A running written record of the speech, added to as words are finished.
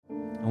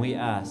And we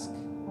ask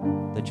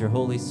that your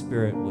Holy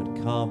Spirit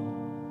would come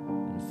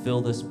and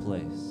fill this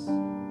place.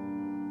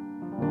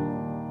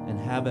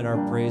 Inhabit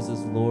our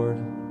praises, Lord.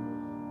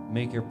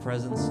 Make your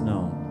presence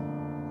known.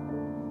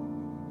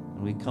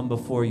 And we come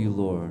before you,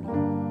 Lord,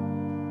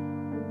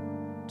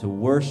 to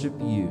worship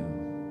you.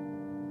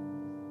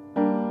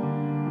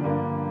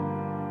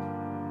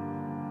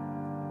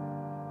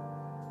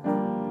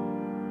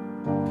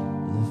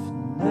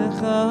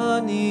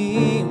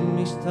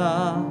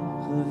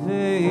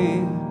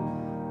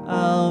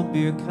 Al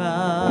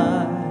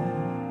birkai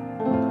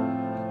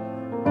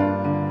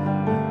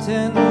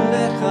Ten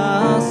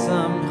lecha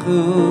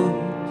samchut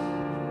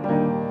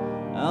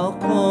Al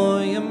kol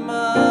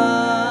yamai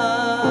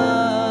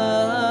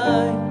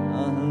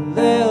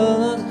Halel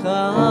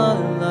lecha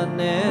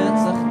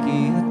lanetzach ki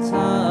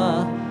ata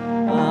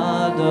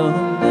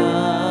Adonai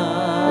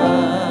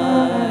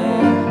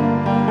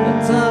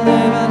Ata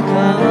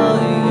levacha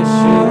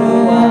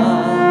Yeshua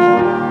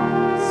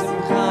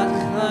Simchat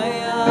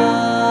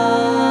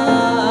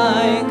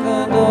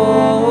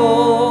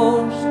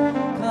Kadosh,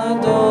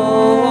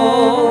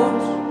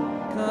 Kadosh,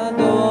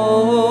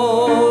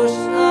 Kadosh,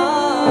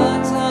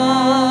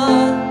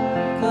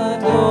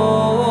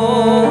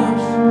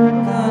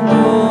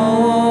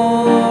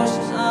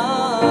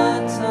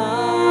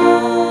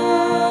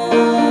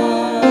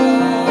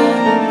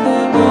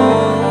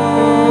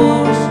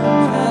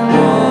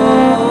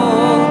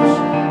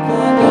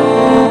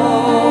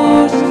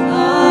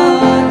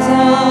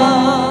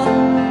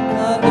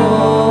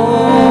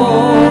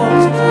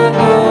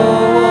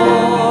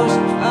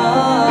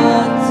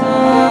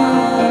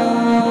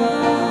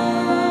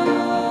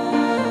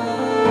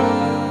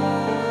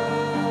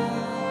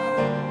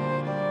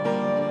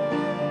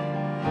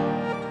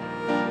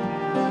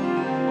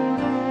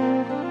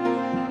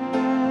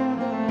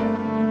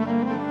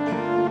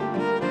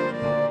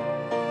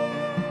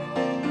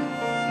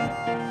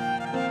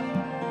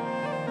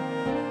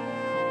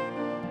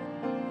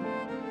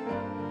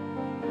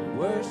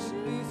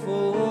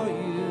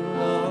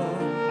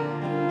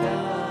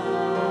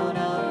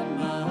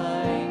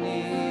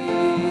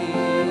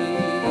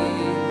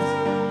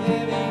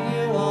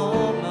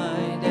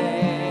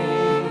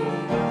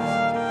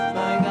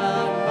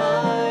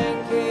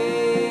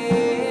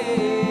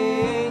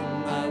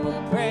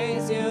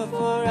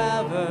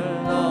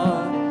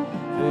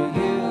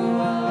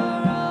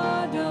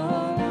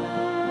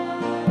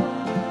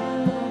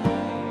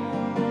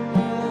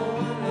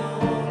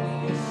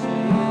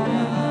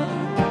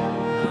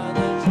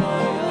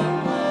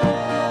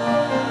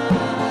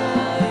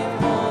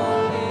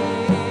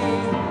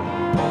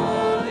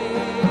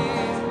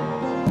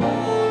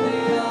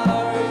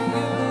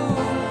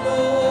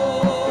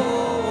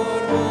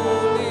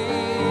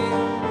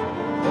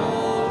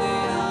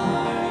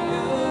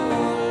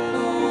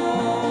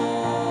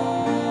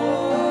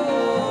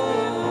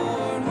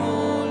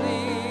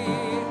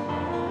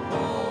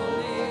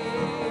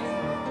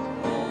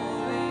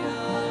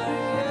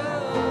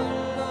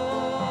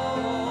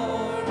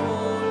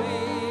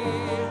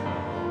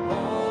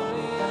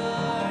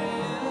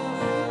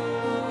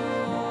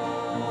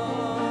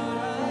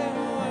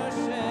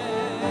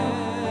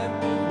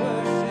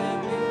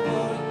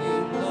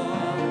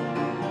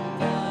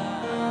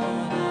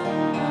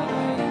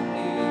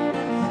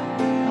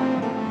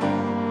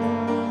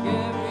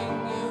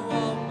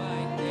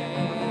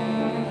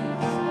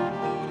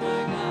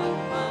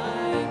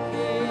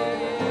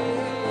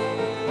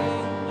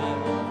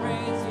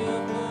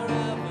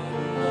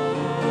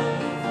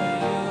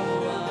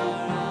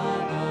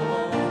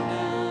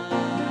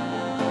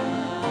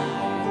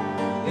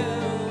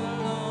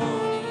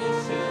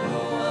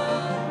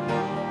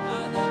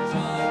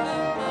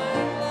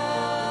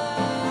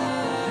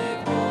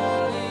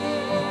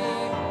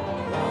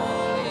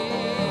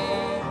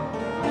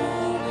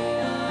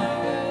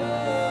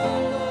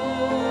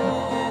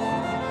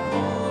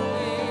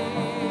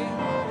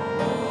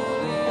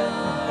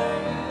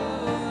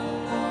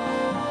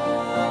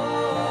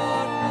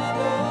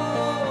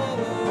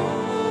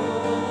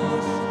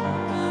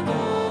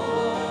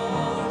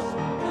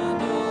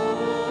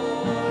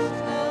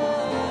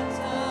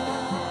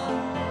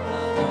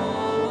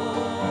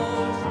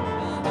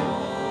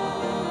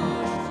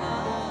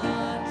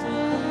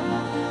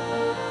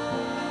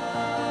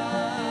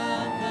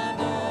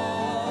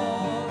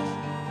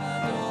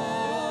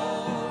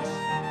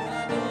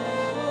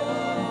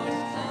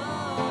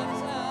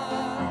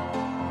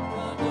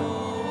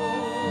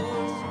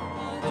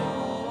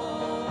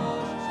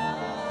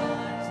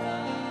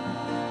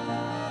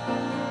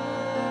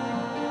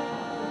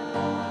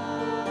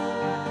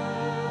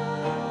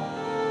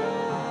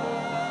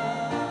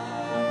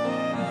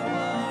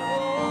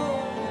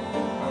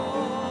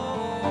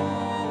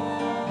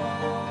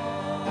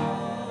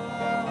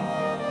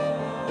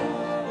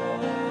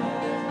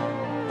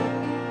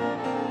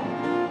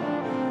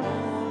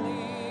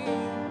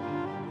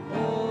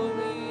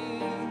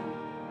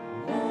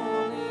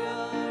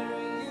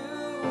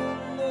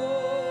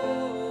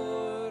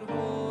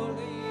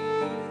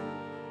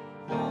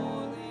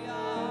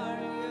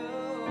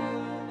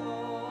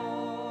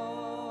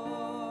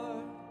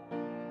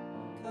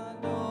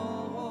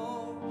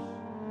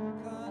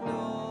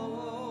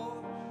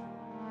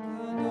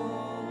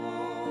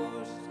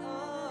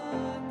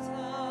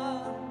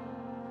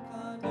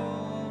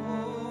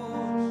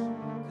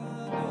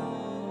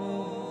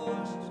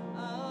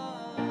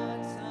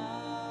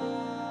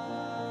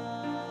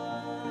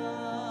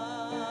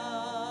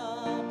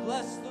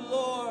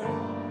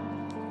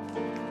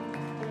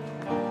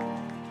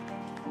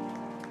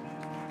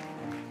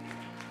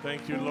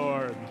 Thank you,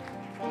 Lord.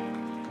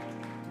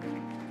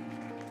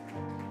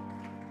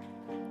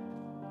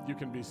 You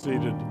can be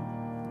seated.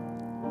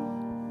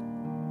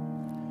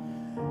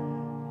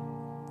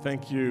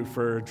 Thank you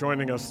for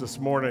joining us this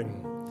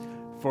morning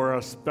for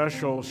a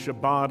special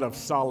Shabbat of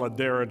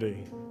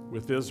solidarity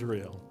with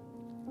Israel.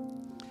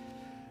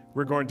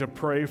 We're going to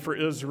pray for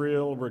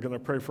Israel. We're going to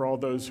pray for all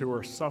those who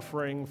are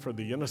suffering, for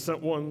the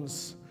innocent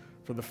ones,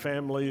 for the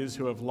families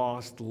who have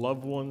lost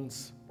loved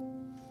ones,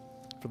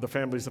 for the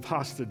families of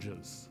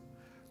hostages,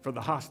 for the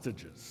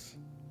hostages,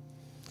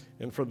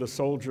 and for the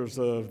soldiers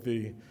of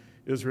the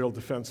Israel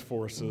Defense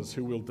Forces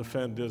who will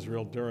defend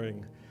Israel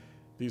during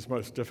these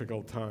most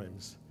difficult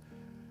times.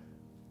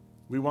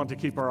 We want to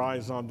keep our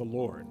eyes on the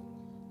Lord,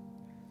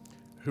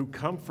 who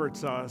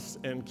comforts us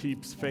and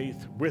keeps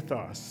faith with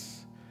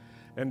us.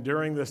 And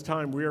during this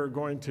time, we are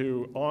going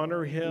to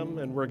honor him,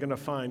 and we're going to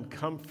find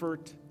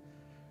comfort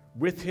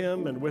with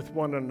him and with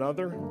one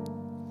another.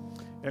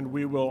 And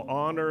we will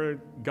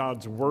honor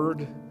God's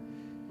word.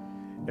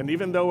 And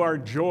even though our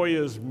joy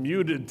is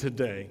muted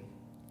today,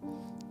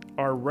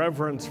 our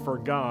reverence for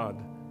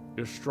God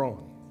is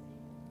strong.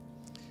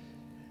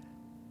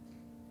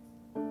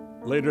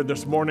 Later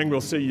this morning,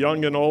 we'll see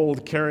young and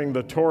old carrying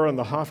the Torah and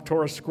the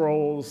Haftorah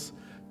scrolls,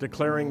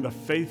 declaring the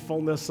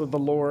faithfulness of the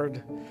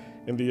Lord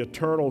and the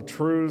eternal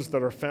truths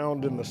that are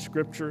found in the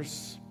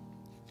scriptures.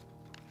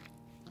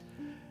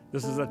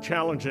 This is a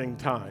challenging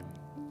time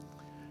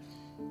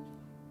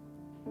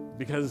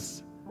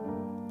because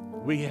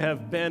we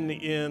have been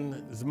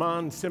in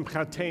Zman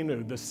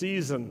Simchatenu, the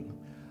season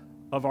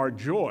of our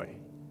joy,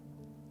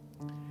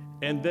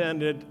 and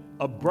then it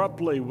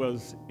abruptly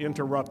was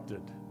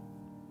interrupted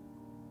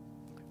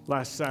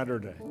last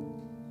Saturday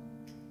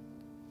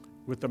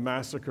with the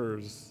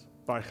massacres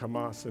by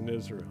Hamas in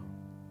Israel.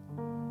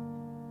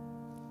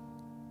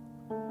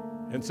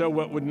 And so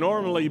what would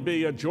normally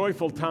be a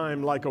joyful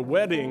time like a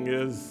wedding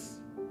is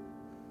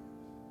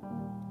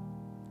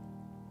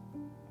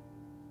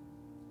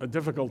a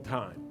difficult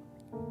time,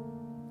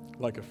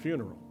 like a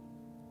funeral.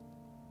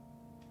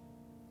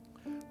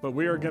 But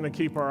we are going to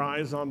keep our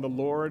eyes on the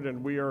Lord,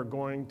 and we are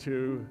going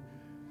to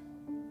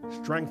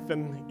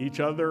strengthen each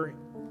other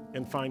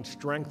and find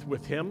strength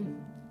with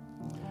him.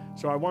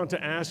 So I want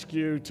to ask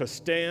you to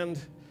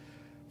stand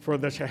for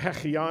the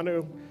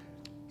Shehechianu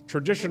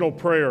traditional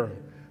prayer,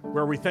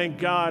 where we thank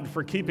God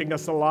for keeping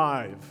us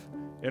alive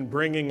and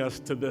bringing us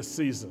to this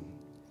season.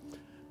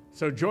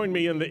 So join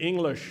me in the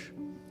English.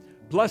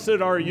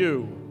 Blessed are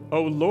you,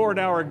 O Lord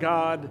our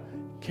God,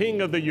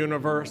 King of the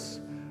universe,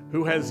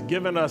 who has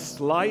given us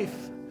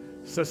life,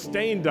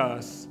 sustained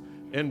us,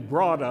 and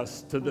brought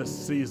us to this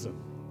season.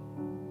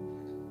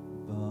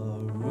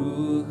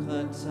 Baruch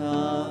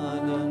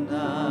atah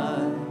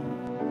Adonai,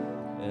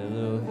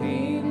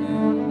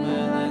 Eloheinu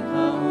melech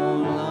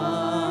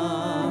haolam,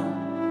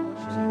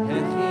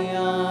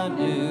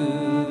 shehechianu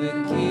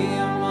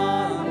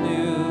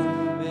v'kiyamanu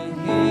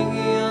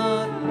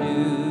v'higianu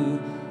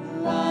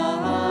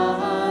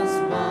la'azman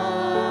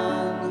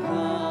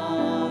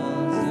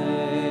hazeh.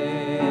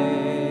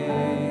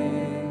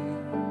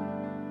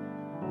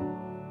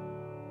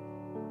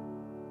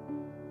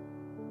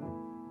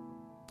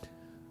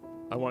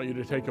 I want you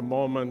to take a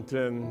moment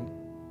and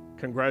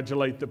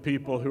congratulate the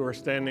people who are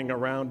standing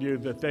around you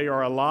that they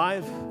are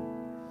alive,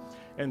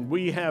 and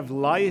we have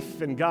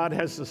life, and God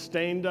has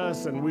sustained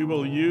us, and we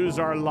will use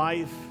our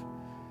life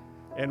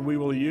and we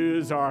will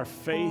use our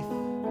faith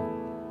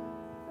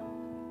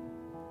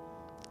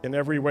in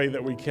every way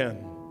that we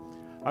can.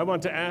 I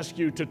want to ask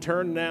you to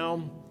turn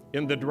now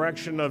in the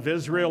direction of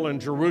Israel and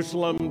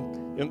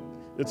Jerusalem.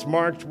 It's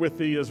marked with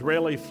the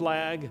Israeli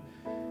flag,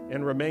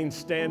 and remain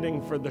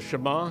standing for the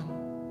Shema.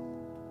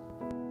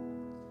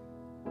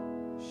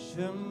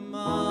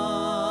 Shema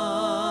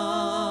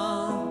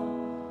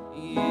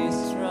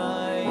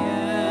Yisrael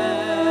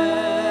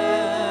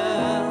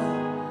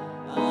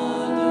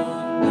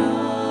Adonai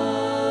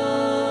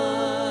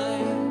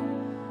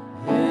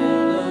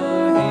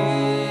Eloheinu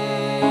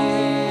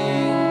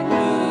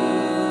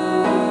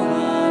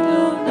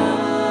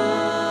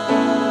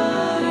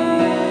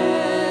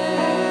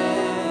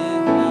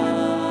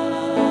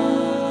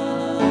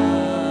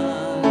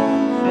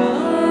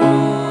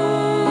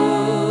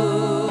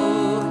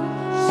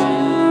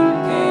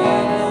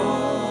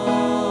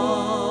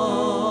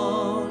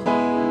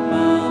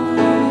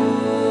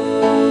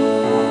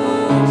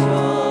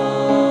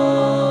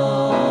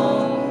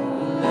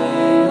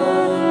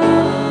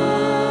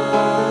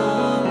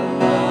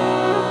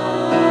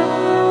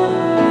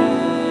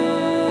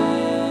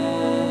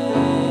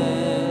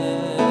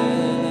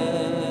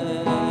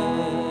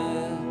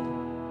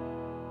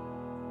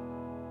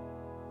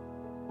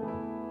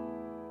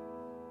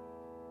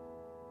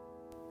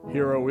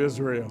Hear, O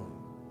Israel,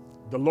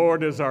 the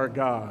Lord is our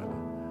God.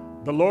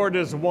 The Lord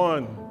is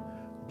one.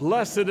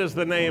 Blessed is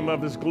the name of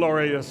his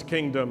glorious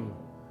kingdom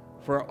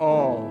for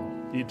all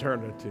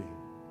eternity.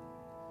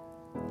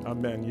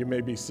 Amen. You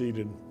may be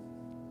seated.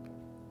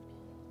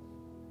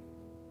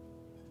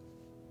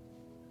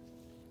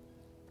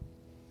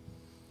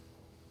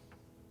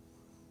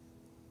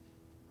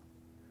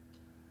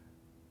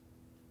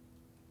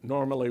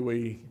 Normally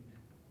we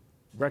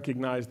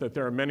recognize that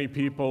there are many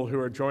people who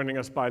are joining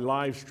us by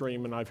live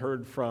stream, and I've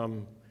heard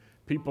from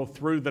people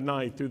through the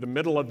night, through the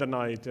middle of the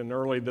night and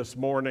early this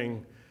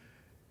morning,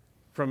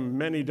 from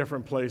many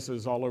different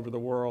places all over the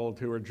world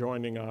who are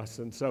joining us.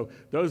 And so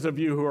those of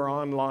you who are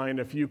online,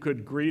 if you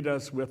could greet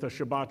us with a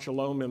Shabbat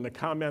Shalom in the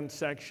comment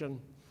section,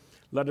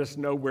 let us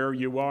know where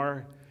you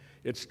are.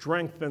 It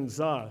strengthens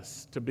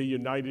us to be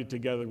united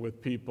together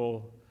with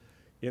people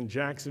in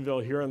Jacksonville,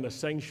 here in the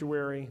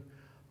sanctuary,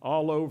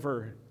 all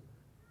over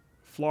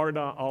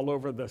Florida, all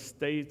over the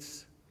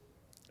states,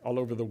 all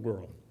over the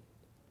world.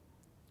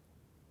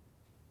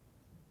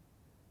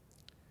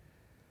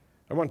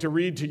 I want to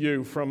read to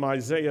you from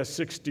Isaiah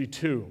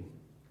 62.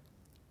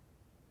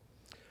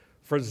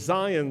 For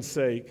Zion's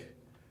sake,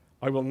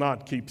 I will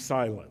not keep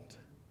silent,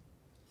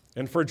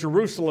 and for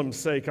Jerusalem's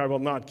sake, I will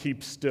not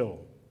keep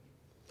still,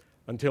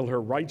 until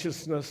her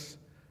righteousness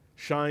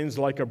shines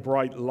like a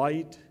bright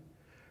light,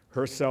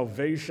 her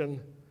salvation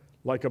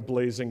like a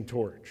blazing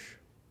torch.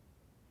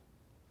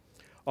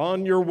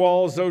 On your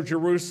walls, O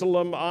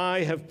Jerusalem,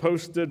 I have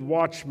posted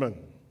watchmen.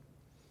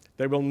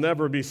 They will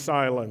never be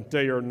silent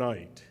day or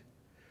night.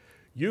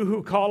 You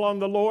who call on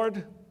the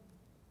Lord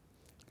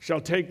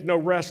shall take no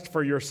rest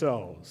for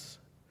yourselves,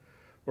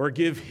 or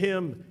give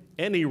him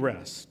any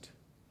rest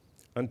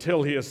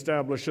until he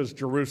establishes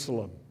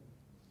Jerusalem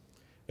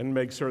and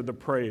makes her the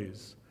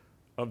praise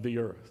of the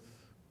earth.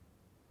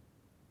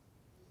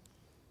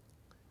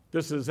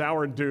 This is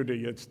our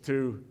duty. It's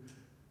to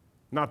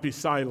not be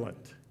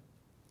silent,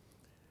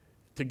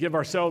 to give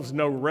ourselves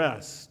no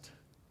rest,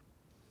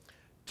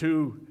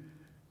 to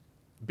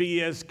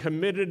be as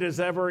committed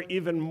as ever,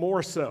 even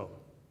more so,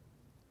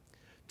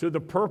 to the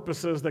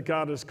purposes that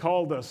God has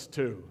called us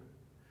to,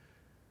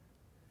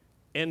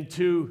 and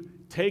to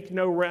take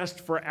no rest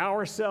for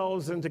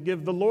ourselves and to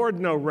give the Lord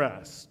no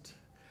rest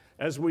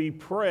as we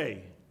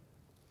pray,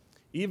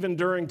 even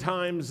during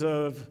times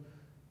of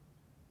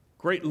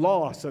great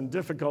loss and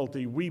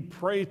difficulty. We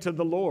pray to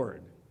the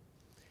Lord,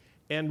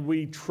 and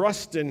we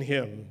trust in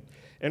him,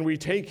 and we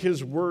take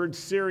his word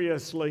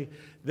seriously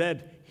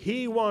that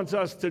he wants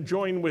us to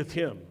join with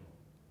him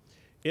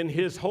in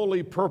his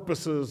holy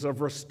purposes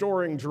of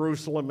restoring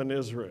Jerusalem and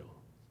Israel.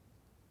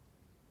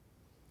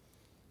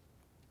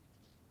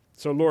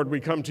 So, Lord, we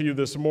come to you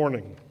this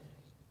morning,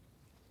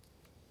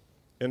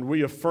 and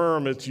we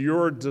affirm it's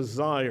your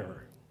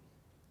desire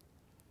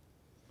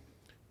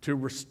to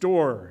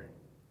restore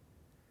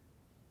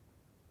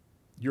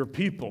your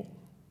people.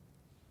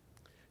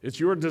 It's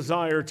your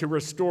desire to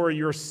restore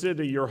your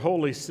city, your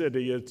holy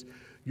city. It's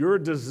your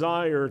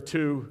desire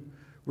to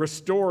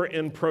restore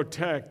and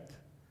protect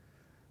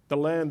the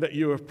land that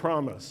you have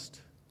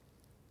promised.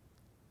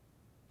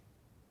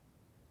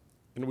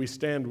 And we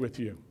stand with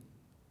you.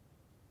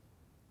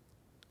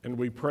 And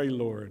we pray,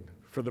 Lord,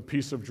 for the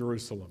peace of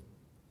Jerusalem.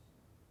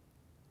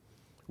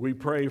 We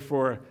pray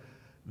for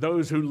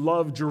those who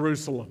love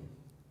Jerusalem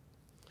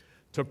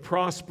to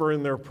prosper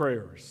in their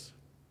prayers.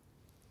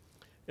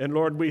 And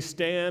Lord, we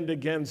stand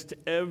against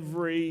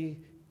every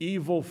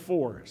evil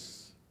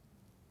force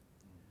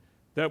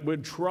that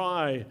would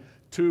try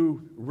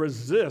to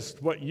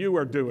resist what you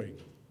are doing,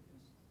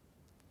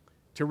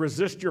 to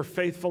resist your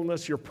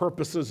faithfulness, your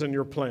purposes, and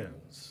your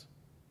plans.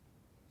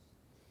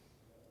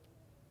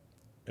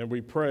 And we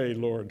pray,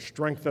 Lord,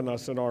 strengthen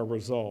us in our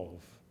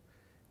resolve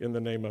in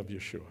the name of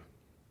Yeshua.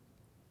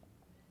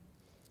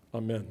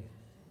 Amen.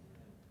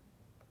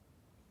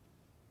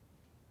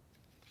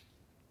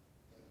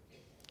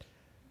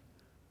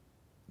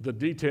 The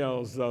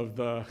details of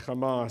the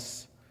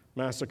Hamas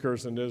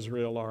massacres in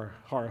Israel are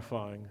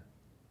horrifying.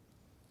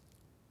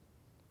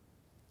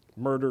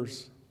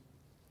 Murders,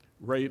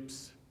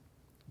 rapes,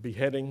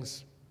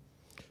 beheadings,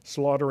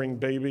 slaughtering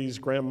babies,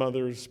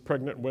 grandmothers,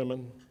 pregnant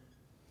women,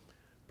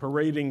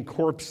 parading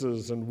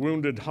corpses and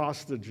wounded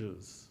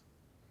hostages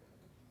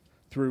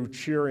through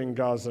cheering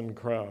Gazan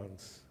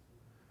crowds.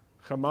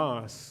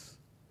 Hamas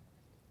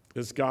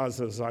is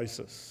Gaza's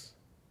ISIS.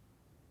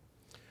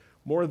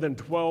 More than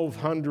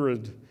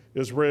 1,200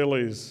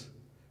 Israelis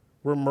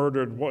were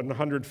murdered,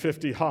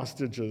 150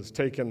 hostages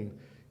taken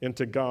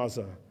into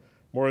Gaza,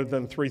 more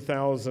than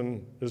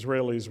 3,000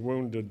 Israelis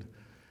wounded.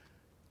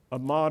 A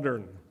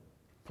modern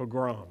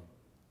pogrom.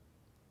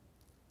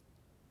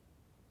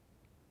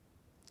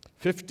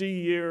 50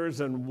 years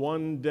and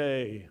 1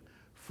 day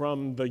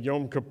from the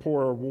Yom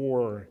Kippur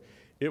War,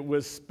 it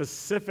was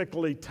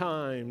specifically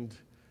timed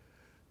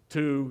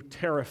to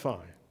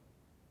terrify.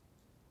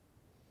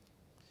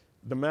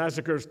 The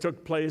massacres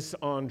took place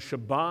on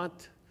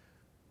Shabbat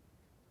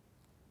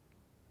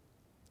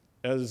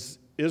as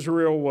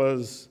Israel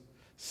was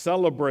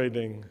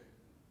celebrating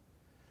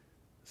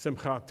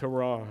Simchat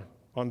Torah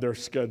on their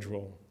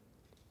schedule.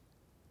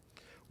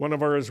 One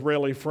of our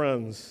Israeli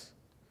friends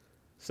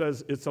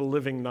says it's a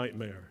living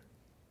nightmare.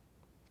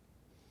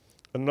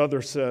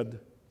 Another said,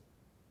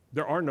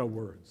 there are no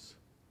words.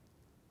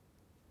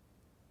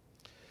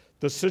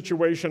 The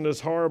situation is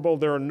horrible.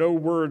 There are no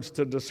words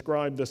to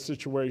describe the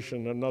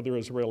situation, another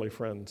Israeli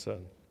friend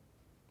said.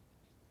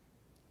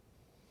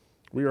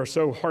 We are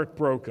so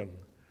heartbroken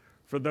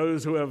for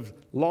those who have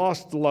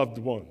lost loved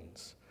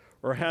ones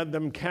or had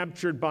them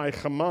captured by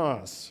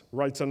Hamas,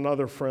 writes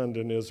another friend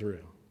in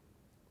Israel.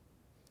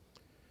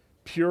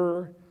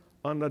 Pure,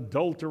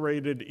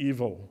 unadulterated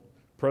evil,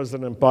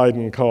 President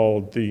Biden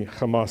called the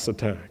Hamas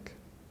attack.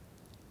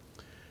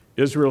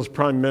 Israel's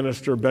Prime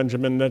Minister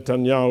Benjamin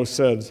Netanyahu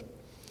said,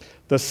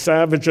 "The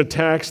savage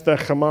attacks that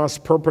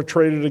Hamas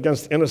perpetrated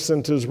against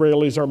innocent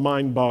Israelis are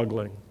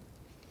mind-boggling.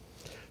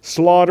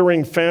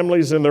 Slaughtering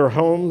families in their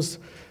homes,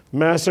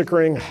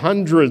 massacring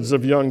hundreds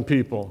of young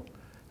people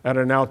at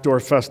an outdoor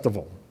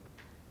festival,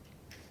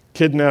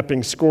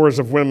 kidnapping scores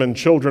of women,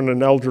 children,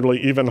 and elderly,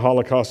 even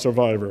Holocaust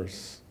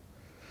survivors.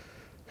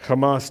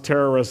 Hamas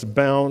terrorists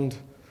bound,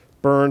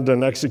 burned,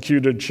 and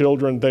executed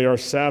children. They are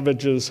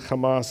savages.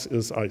 Hamas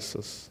is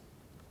ISIS."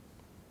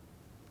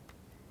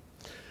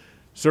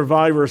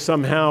 Survivors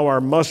somehow are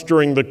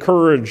mustering the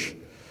courage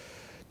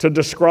to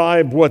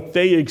describe what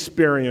they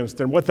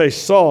experienced and what they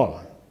saw.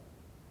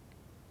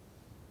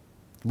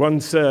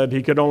 One said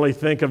he could only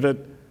think of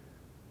it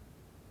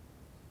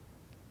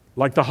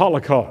like the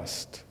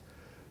Holocaust,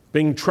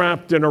 being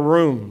trapped in a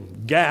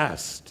room,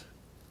 gassed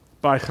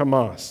by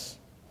Hamas,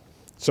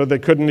 so they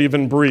couldn't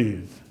even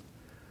breathe,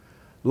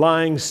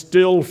 lying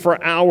still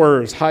for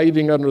hours,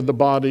 hiding under the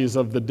bodies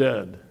of the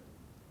dead,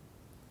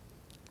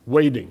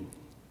 waiting.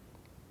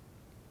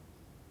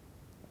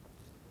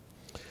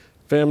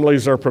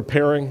 Families are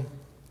preparing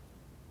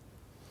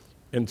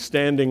and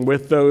standing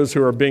with those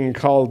who are being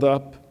called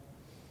up.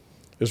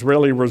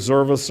 Israeli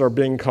reservists are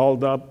being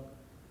called up,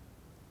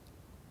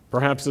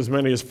 perhaps as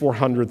many as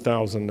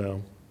 400,000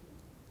 now.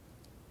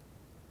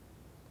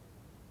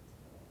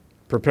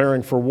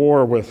 Preparing for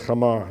war with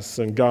Hamas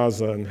in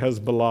Gaza and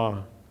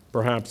Hezbollah,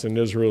 perhaps in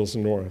Israel's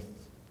north.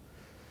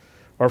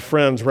 Our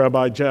friends,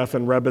 Rabbi Jeff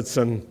and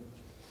Rebbitzin,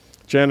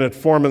 Janet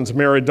Foreman's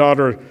married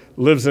daughter,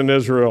 lives in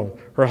Israel.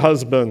 Her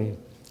husband,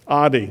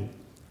 Adi,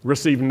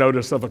 received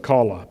notice of a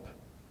call-up.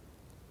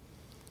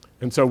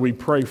 And so we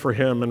pray for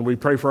him and we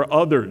pray for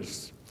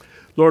others.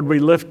 Lord, we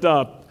lift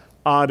up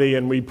Adi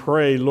and we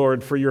pray,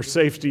 Lord, for your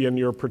safety and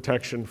your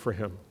protection for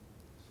him.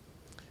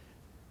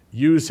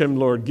 Use him,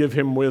 Lord. Give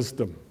him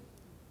wisdom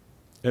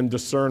and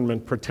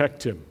discernment.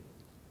 Protect him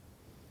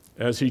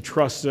as he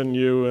trusts in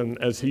you and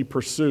as he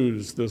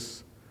pursues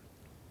this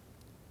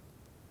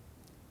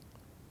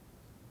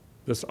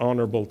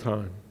honorable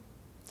time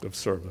of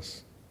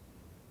service.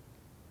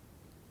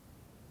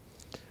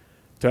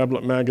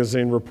 Tablet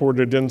magazine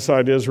reported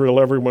inside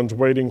Israel, everyone's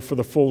waiting for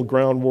the full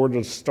ground war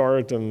to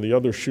start and the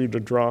other shoe to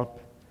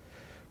drop,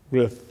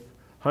 with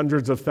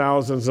hundreds of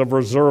thousands of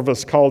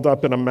reservists called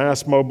up in a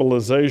mass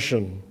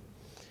mobilization.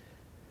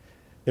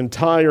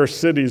 Entire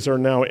cities are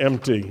now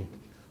empty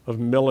of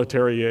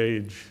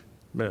military-age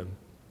men.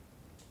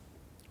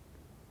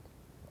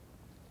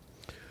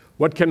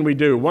 What can we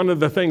do? One of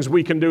the things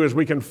we can do is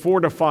we can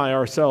fortify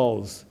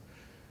ourselves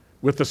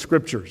with the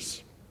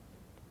scriptures.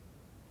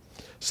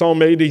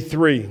 Psalm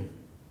 83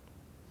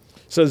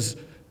 says,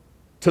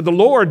 "To the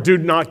Lord do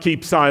not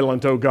keep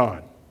silent, O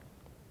God.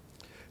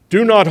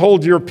 Do not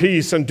hold your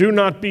peace, and do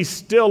not be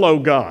still, O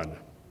God.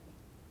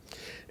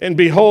 And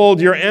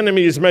behold, your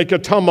enemies make a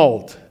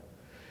tumult,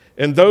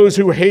 and those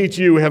who hate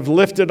you have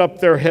lifted up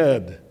their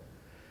head.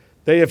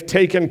 They have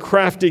taken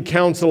crafty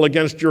counsel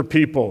against your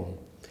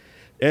people,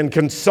 and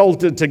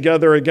consulted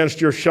together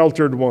against your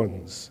sheltered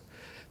ones.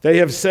 They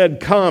have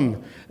said,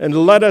 'Come, and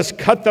let us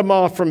cut them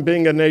off from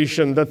being a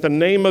nation, that the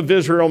name of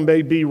Israel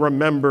may be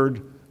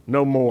remembered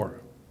no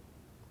more.'"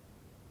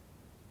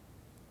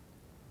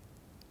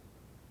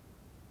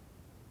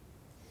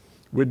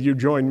 Would you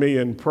join me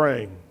in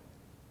praying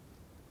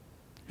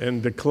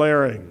and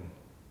declaring,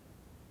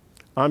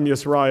 "Am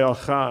Yisrael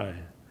Chai,"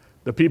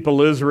 the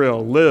people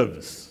Israel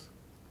lives.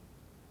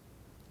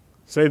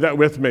 Say that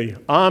with me,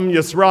 "Am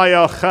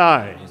Yisrael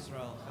Chai."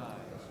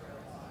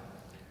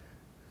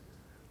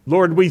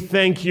 Lord, we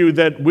thank you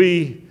that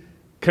we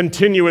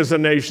continue as a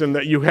nation,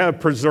 that you have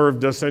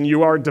preserved us and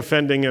you are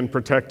defending and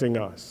protecting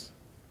us.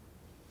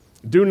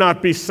 Do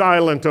not be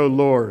silent, O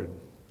Lord.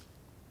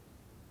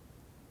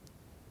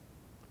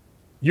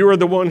 You are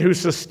the one who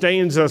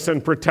sustains us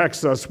and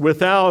protects us.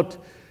 Without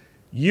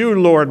you,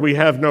 Lord, we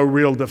have no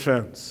real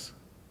defense.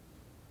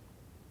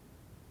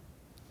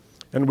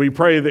 And we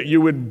pray that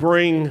you would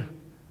bring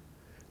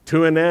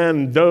to an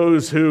end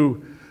those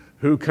who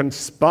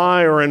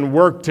conspire and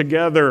work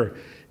together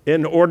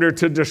in order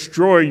to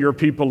destroy your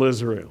people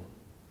Israel.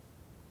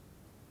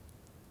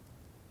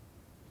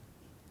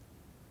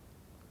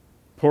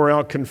 Pour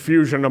out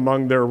confusion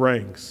among their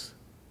ranks.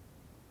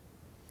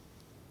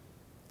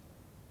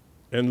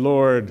 And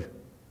Lord,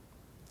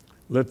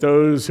 let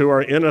those who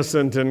are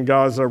innocent in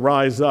Gaza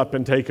rise up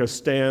and take a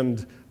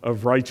stand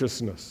of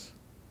righteousness,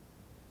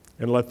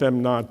 and let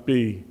them not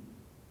be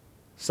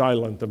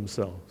silent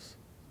themselves.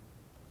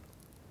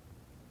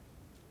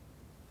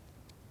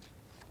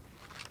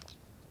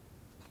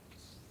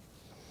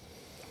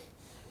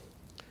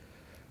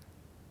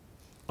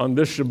 On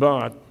this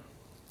Shabbat,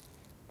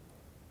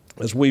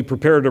 as we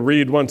prepare to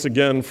read once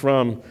again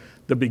from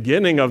the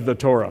beginning of the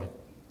Torah,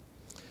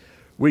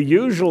 We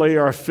usually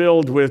are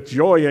filled with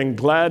joy and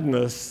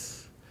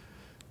gladness.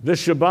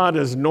 This Shabbat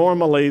is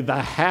normally the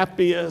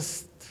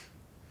happiest,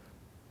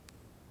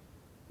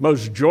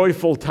 most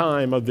joyful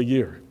time of the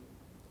year.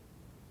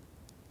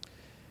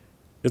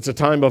 It's a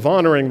time of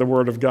honoring the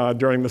Word of God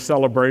during the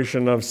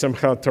celebration of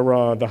Simchat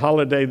Torah, the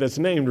holiday that's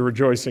named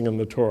Rejoicing in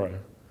the Torah.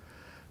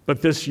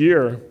 But this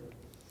year,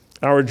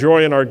 our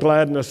joy and our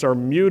gladness are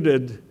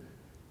muted.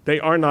 They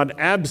are not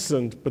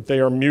absent, but they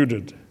are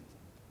muted.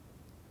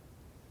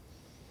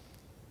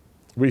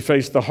 We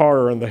face the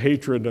horror and the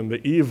hatred and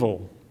the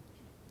evil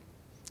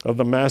of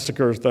the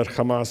massacres that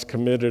Hamas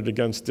committed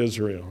against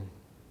Israel.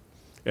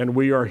 And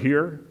we are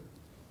here,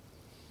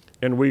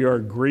 and we are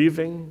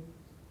grieving,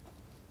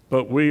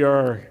 but we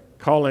are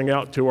calling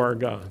out to our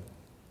God.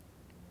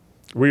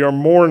 We are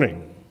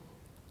mourning,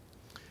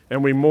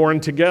 and we mourn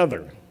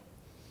together,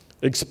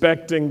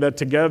 expecting that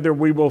together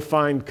we will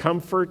find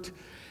comfort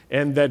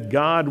and that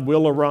God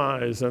will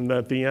arise and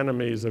that the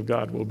enemies of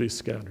God will be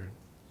scattered.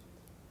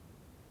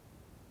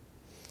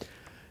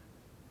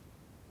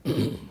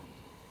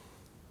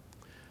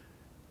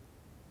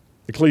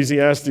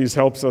 Ecclesiastes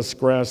helps us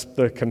grasp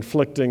the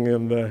conflicting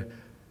and the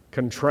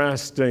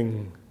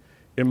contrasting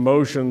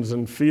emotions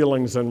and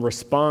feelings and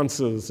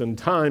responses and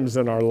times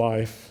in our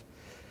life.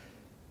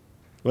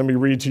 Let me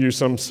read to you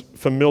some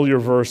familiar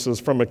verses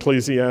from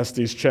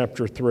Ecclesiastes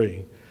chapter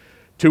 3.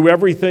 To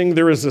everything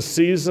there is a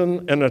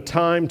season and a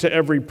time to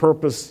every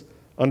purpose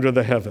under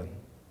the heaven.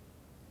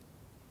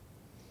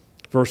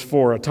 Verse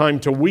 4, a time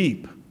to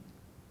weep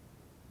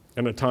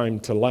and a time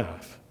to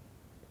laugh.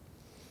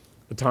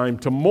 A time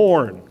to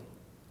mourn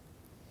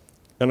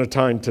and a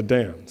time to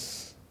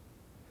dance.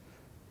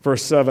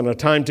 Verse 7, a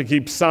time to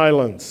keep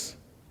silence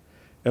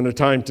and a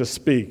time to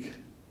speak.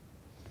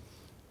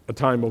 A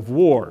time of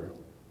war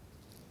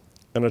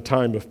and a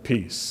time of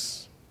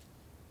peace.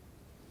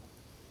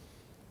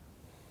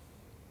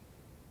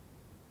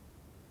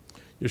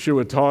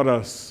 Yeshua taught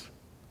us,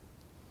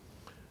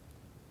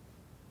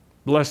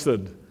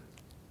 blessed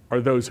are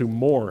those who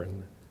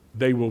mourn,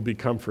 they will be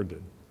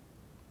comforted.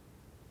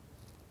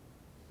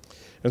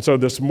 And so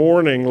this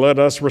morning, let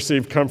us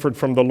receive comfort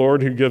from the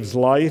Lord who gives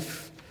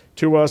life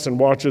to us and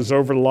watches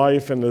over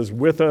life and is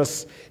with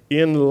us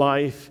in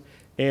life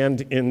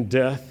and in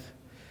death.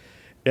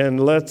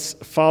 And let's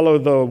follow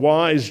the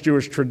wise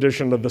Jewish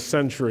tradition of the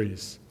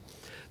centuries,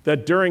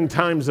 that during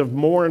times of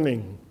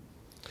mourning,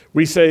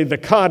 we say the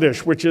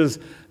Kaddish, which is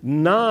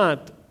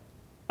not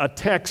a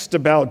text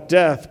about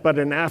death, but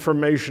an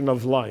affirmation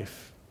of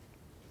life.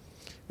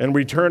 And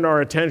we turn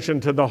our attention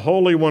to the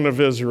Holy One of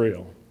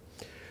Israel,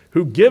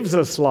 who gives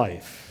us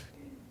life,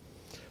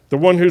 the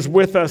one who's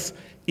with us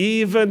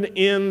even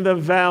in the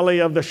valley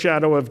of the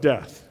shadow of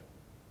death.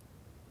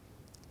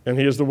 And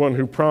he is the one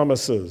who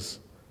promises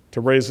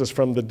to raise us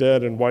from the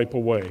dead and wipe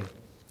away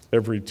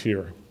every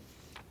tear.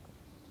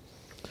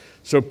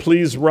 So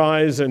please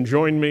rise and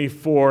join me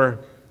for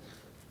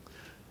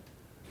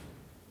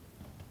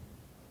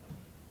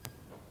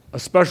a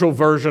special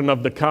version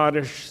of the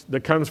Kaddish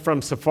that comes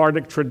from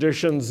Sephardic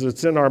traditions.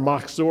 It's in our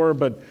Machzor,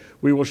 but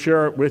we will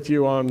share it with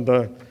you on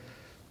the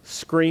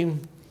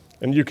screen.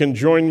 And you can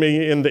join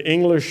me in the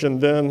English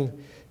and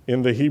then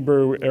in the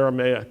Hebrew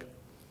Aramaic.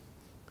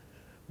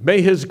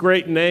 May his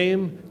great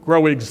name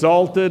grow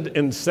exalted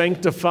and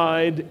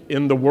sanctified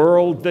in the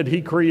world that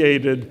he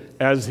created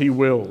as he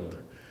willed.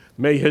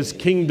 May his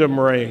kingdom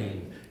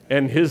reign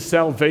and his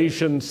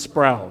salvation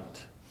sprout.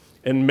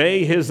 And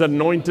may his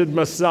anointed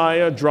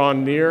Messiah draw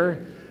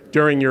near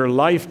during your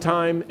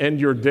lifetime and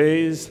your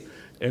days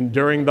and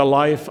during the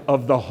life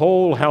of the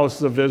whole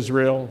house of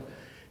Israel,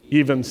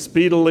 even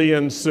speedily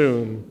and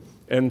soon,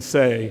 and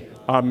say,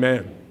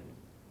 Amen.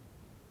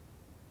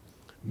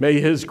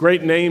 May his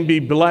great name be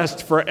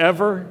blessed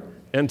forever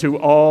and to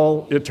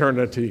all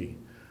eternity.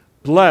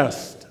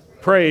 Blessed,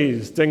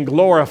 praised, and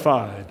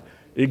glorified,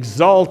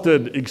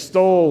 exalted,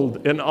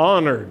 extolled, and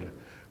honored,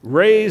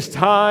 raised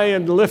high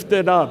and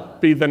lifted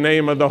up be the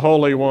name of the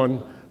Holy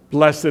One.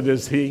 Blessed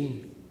is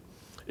he.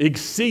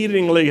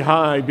 Exceedingly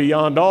high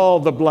beyond all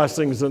the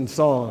blessings and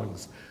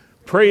songs,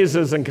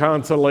 praises and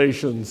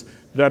consolations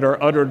that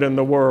are uttered in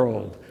the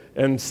world,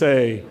 and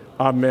say,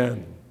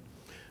 Amen.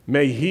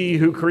 May he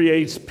who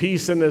creates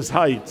peace in his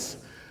heights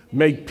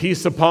make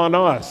peace upon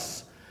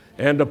us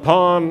and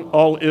upon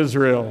all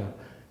Israel,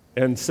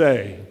 and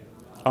say,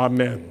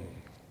 Amen.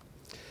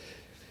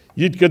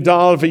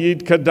 Yitgadal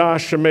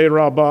v'yitkadash shemei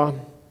Rabbah,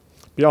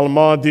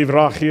 v'yalmad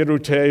divrach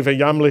yirutei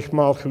v'yamlich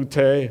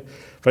malchutei,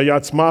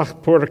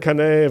 v'yatzmach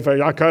purkanei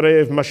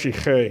v'yakarev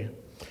mashichei,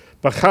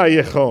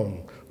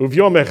 v'chayechon,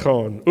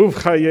 uv'yomechon,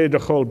 uv'chayei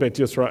dechol bet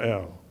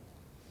Yisrael,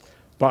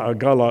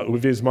 ba'agala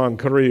uv'izman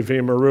kari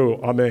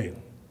v'yimaru, Amen.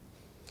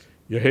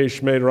 Yehei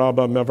shmei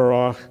Rabbah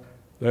mevarach,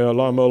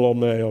 le'olam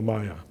olomei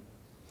omaya.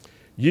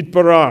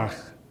 Yitbarach,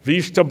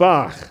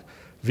 v'yishtabach,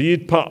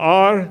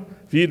 v'yitpa'ar,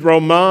 V'yit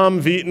romam,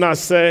 v'yit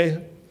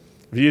naseh,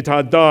 v'yit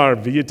hadar,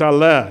 v'yit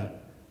aleh,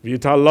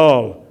 v'yit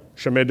halol,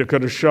 shemei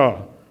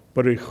dekadusha,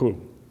 barichu.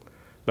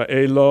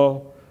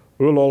 La'elo,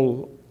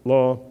 ulol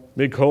lo,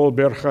 mikol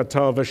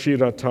berchata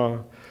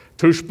v'shirata,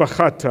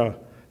 tushbachata,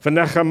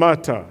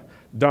 v'nechamata,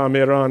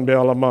 da'amiran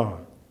be'alama,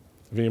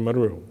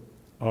 v'yimaru.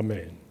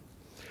 Amen.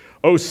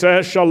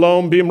 Oseh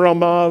shalom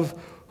bimramav,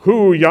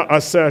 hu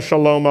ya'aseh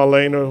shalom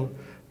aleinu,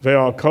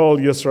 ve'al kol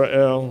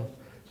Yisrael,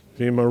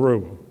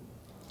 v'yimaru.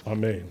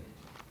 Amen.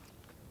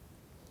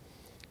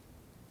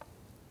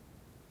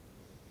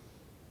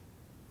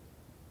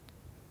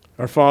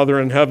 Our Father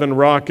in heaven,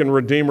 rock and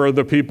redeemer of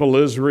the people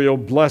Israel,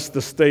 bless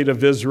the state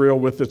of Israel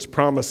with its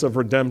promise of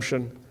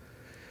redemption.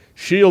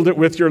 Shield it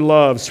with your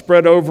love.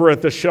 Spread over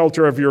it the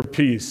shelter of your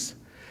peace.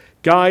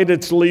 Guide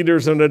its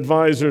leaders and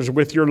advisors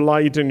with your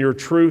light and your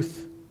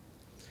truth.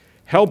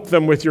 Help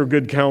them with your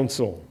good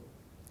counsel.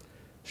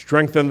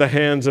 Strengthen the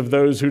hands of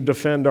those who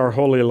defend our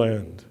holy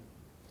land.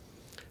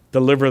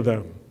 Deliver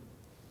them.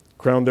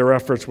 Crown their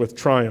efforts with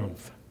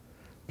triumph.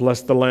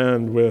 Bless the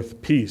land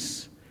with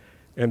peace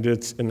and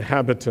its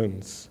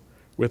inhabitants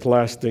with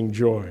lasting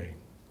joy.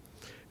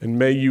 And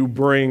may you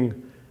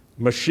bring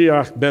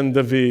Mashiach ben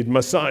David,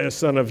 Messiah,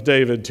 son of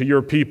David, to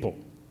your people,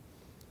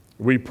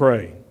 we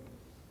pray.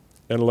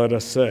 And let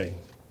us say,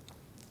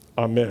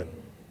 Amen.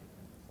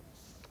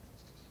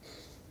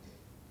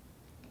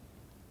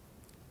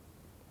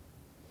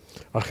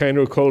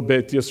 Achenu kol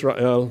Beit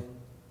Yisrael,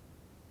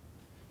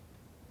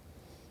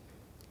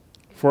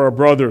 for our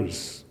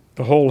brothers,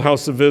 the whole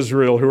house of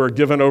Israel, who are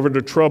given over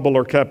to trouble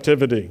or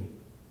captivity,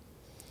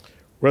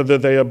 whether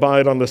they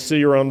abide on the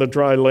sea or on the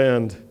dry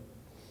land,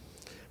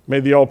 may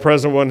the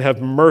All-Present One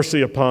have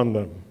mercy upon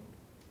them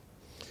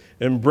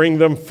and bring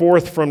them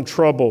forth from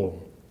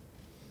trouble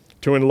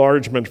to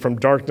enlargement, from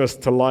darkness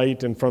to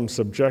light, and from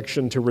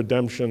subjection to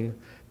redemption,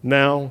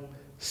 now,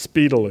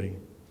 speedily,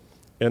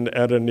 and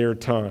at a near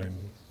time.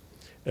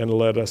 And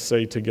let us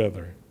say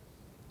together,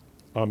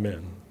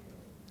 Amen.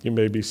 You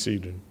may be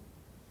seated.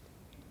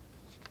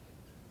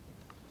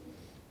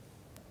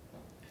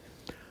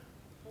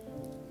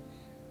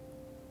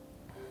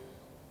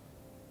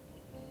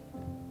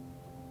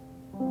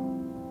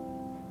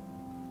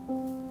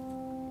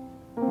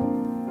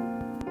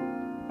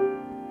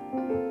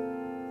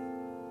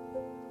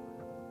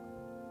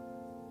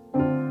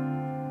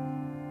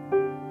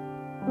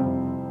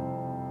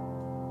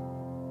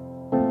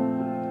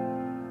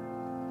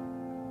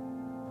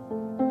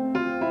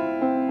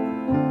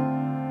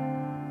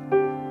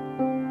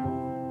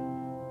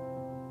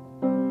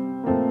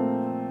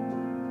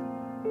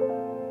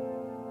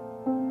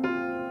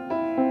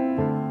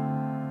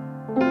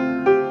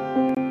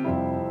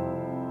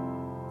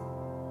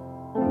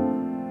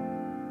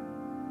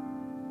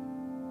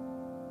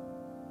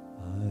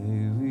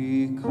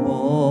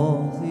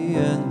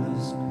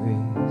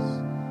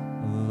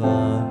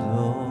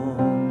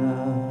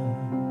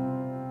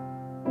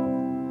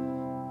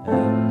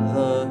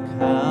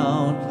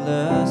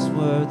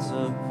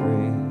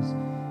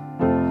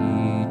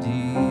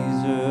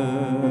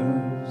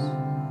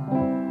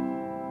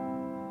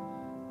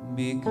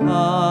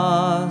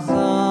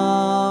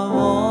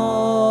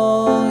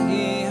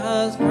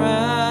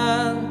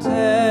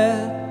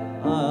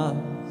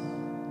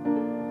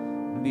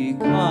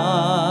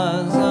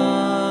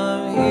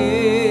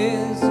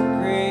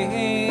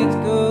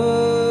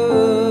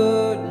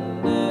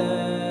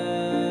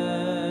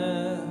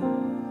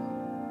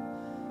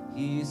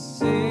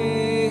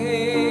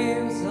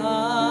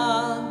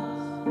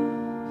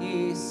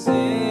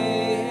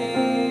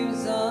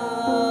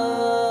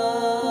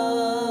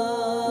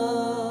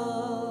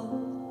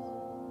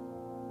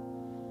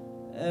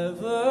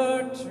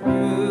 Ever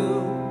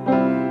true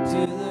to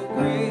the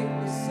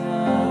greatness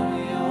of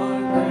your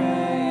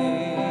grace.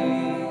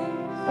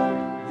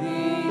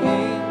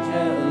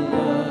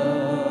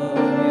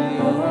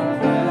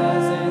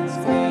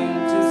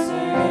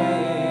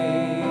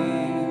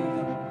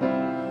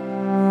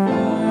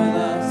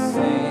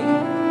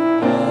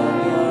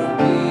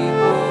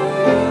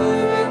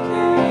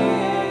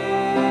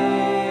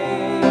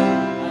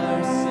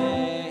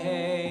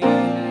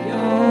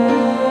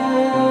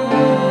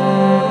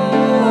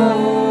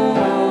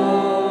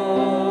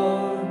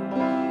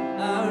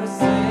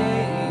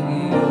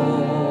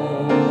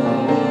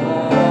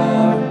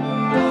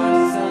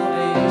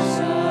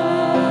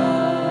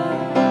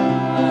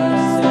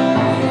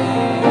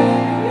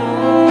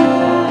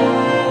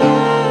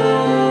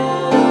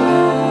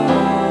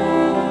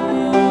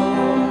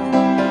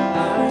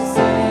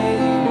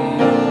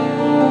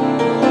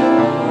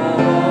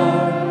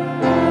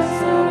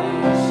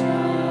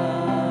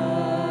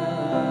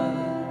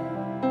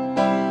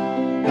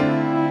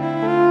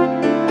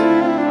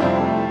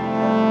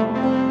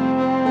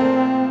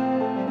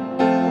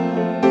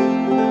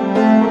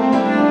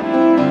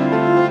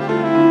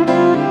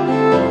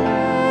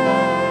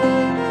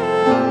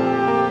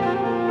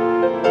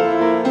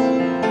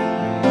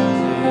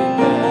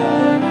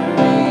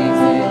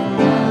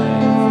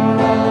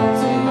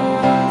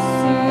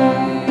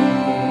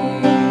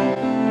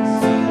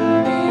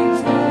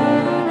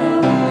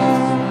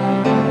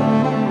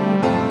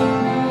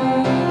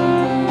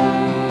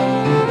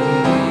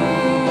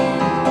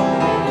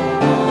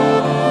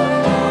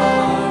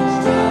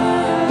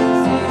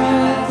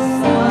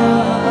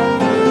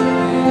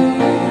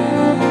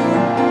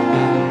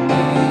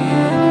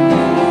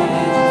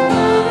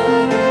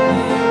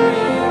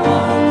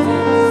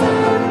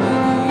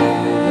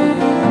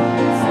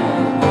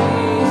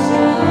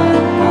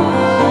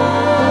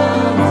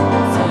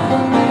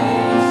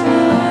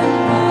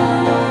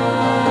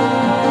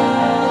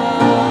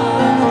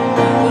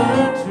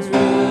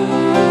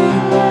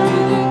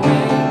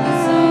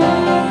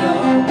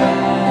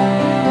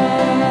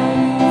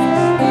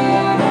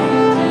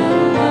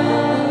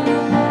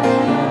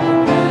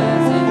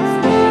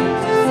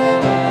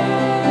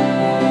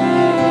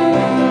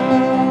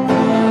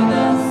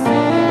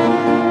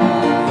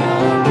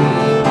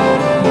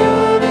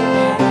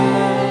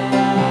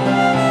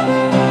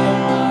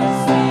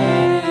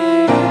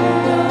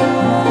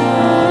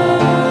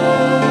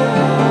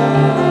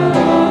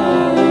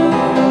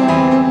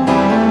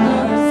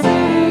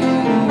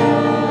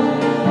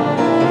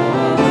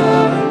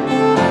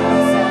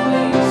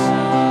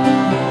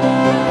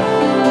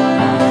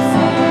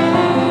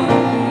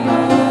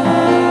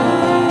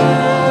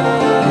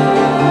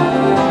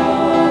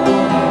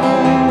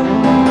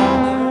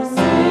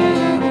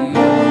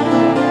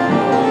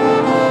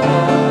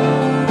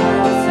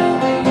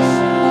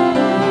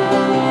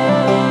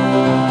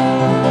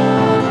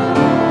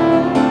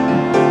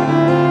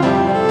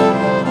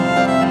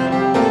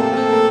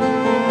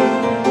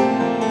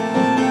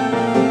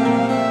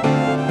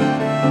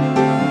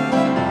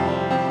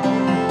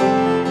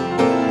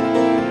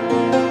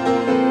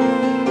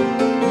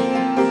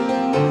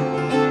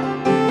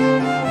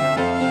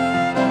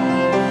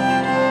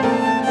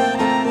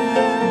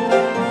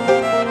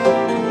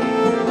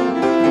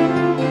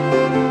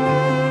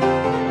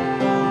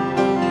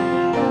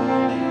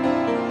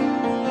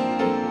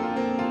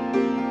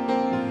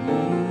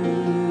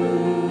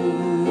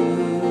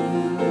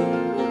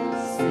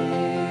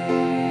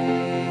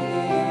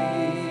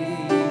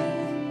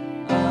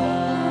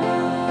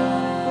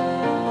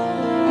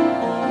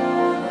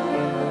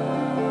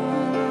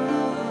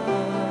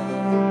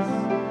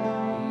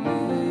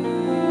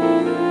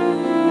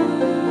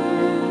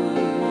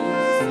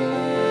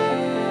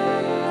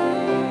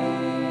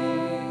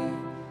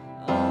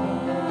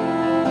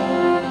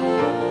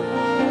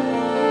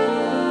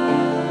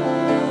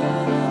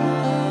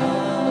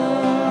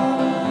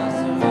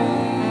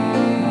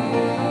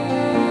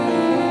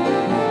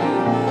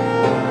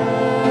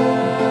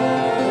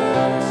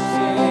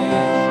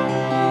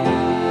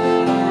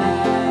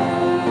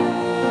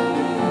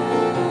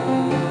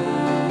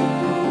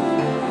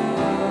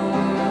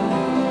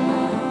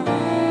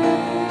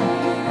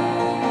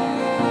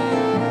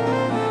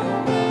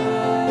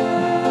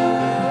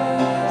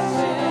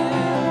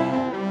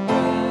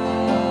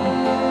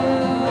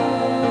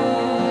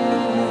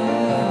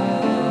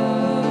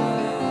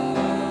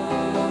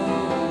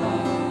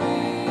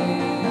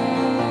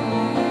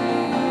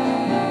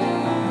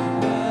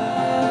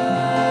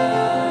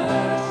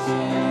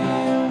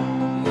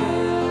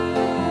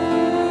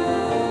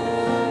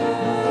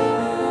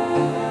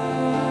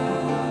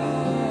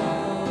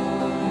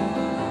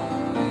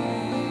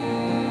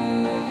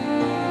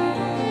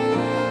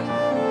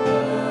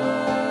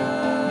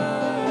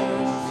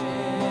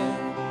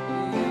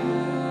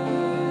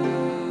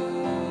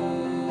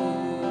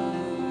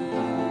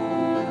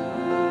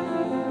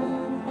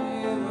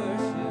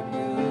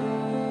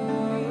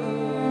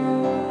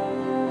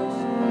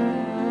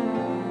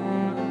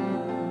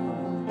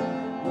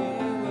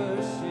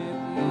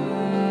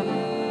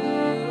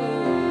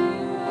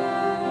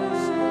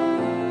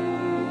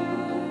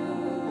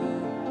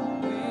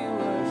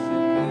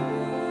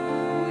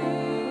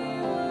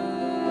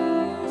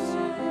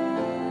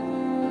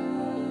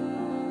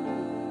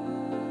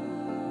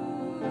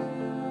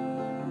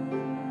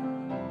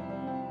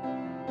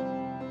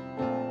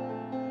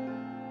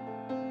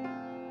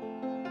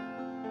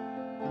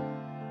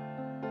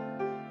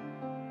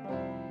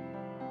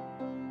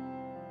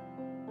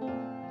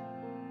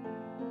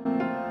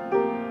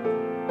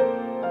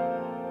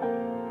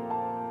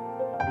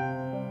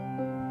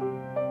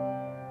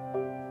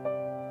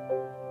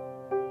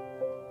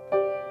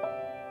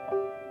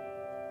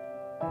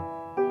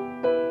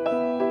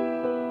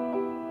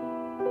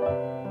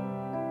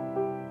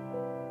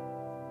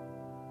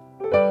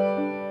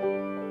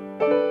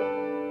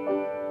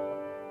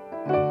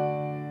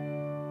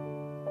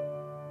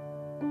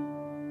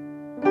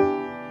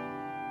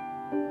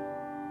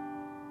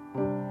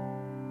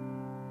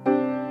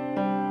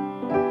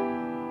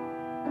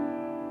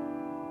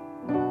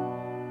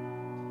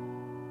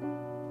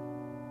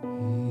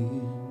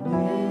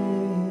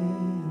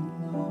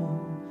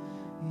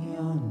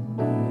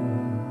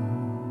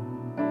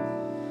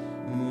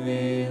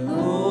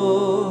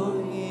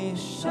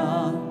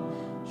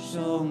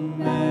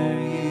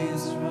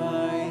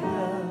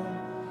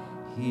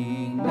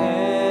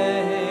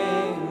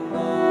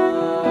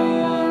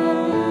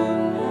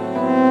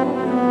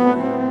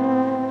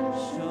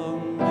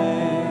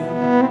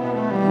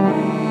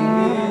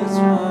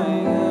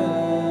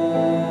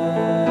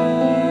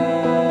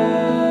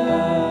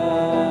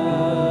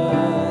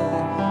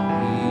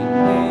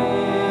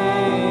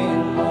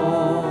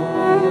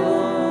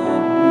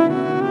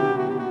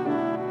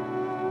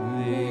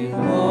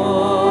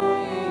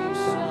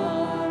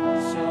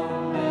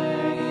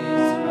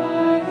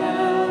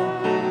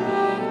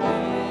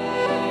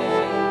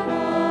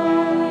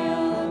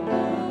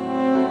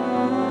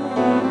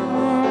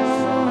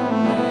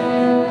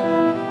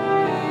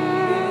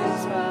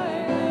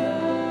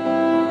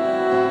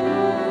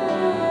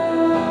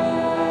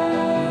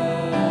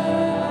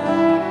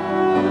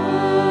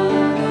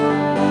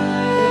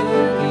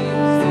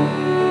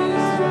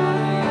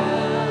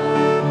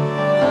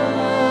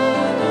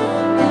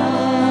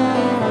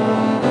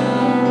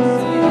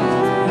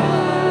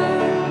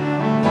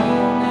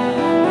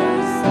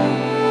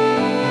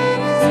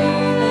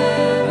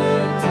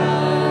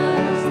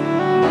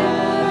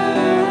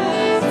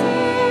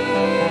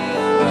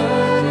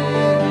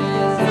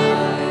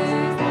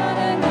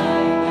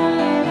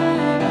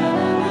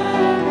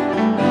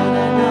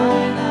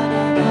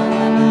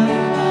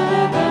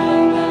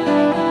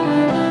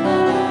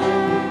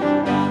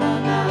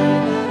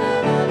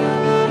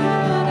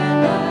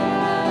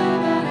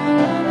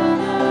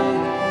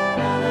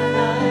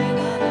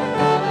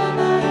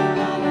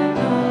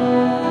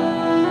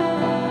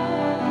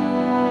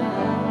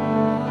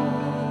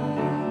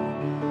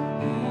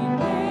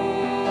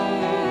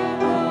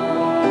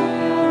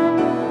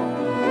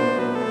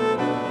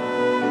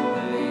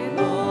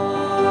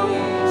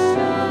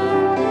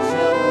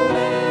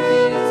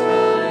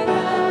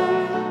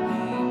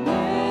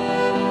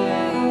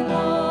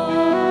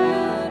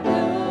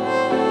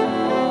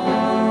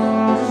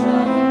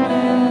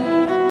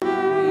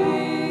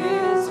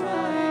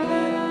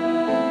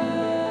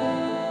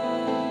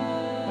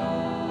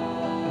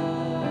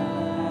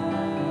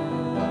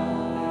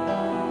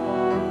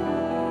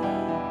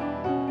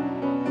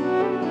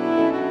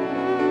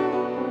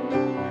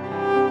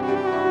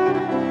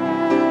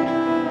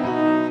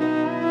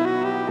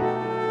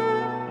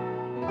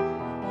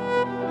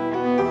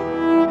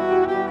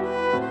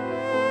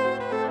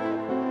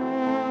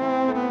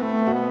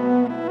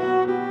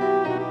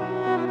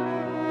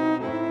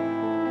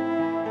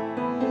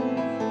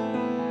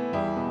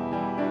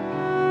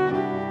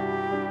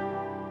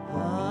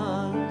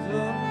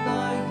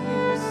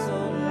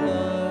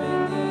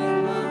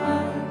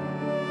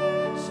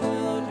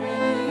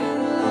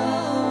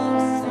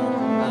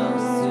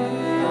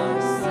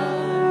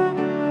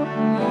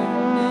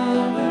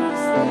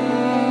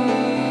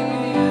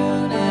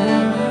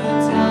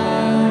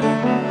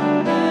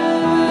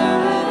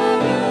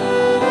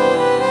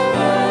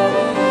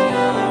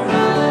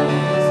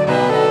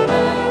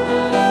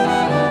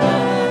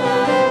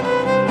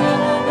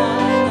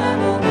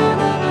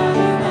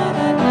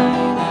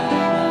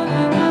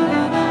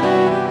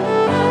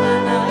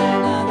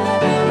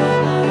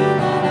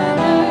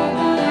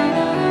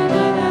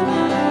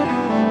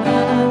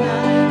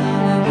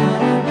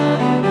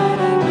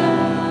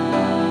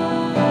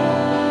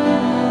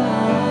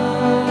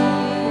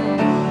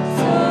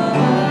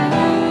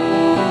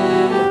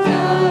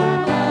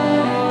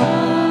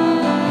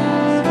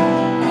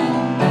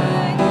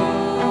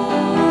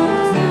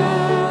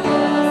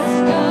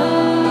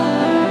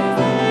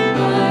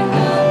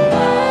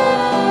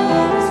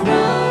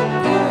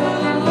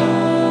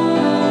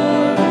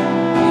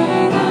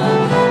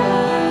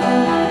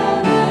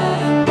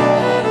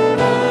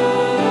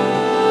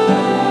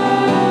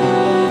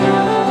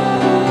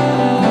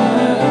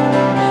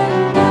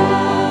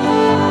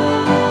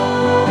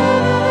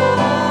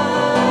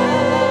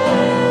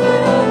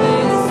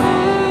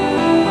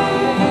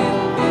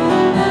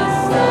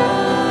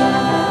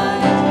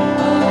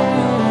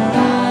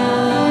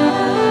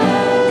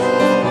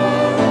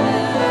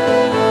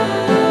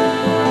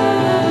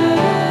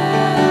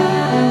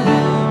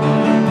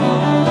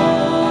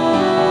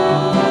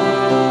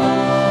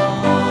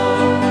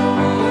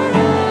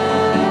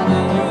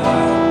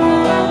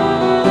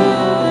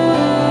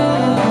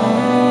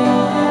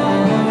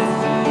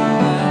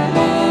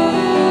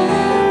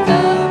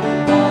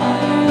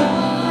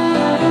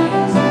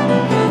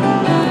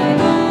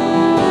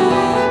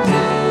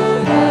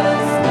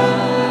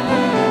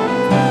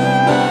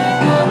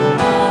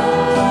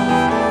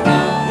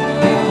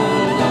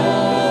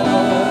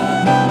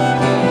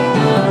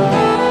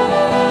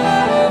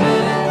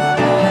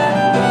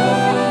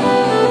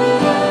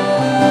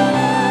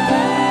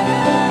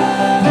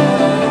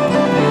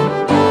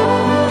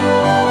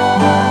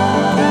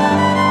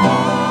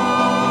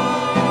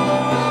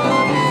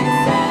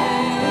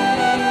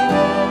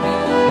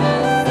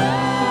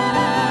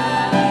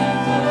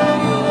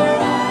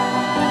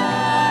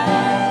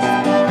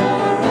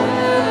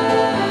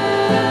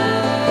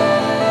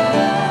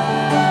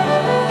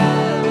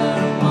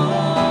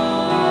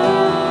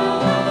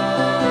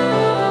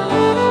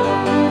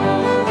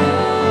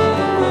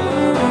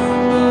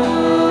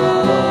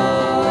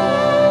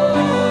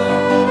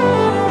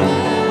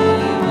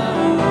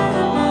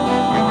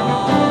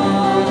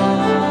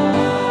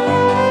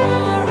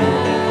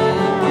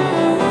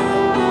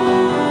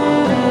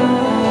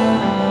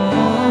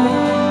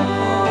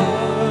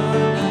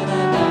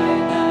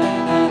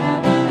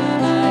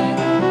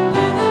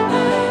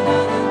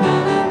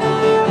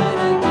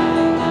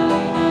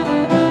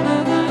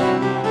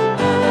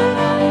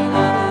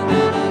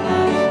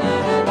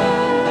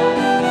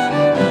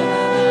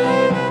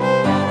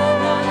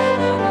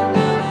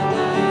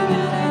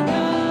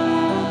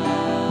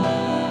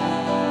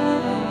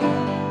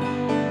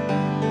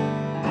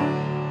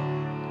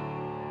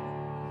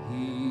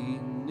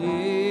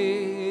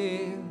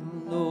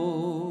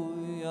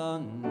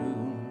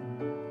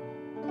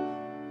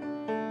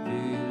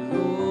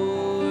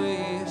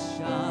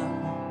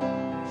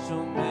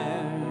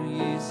 shomer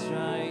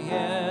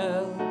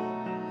Yisrael,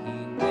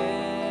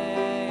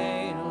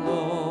 Hinei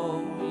lo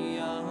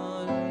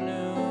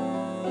yanum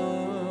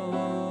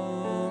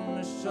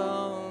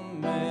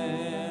shomer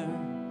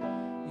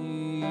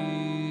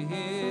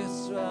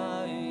Israel.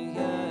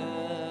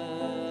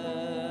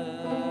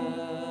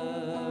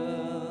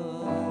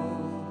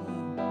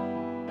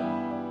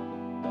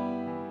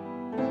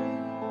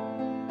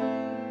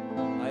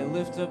 I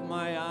lift up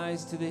my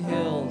eyes to the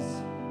hills.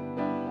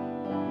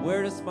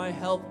 Where does my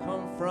help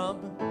come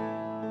from?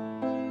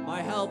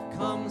 My help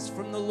comes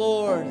from the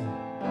Lord,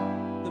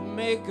 the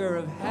maker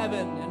of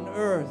heaven and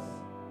earth.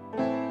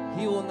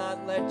 He will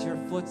not let your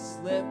foot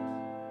slip.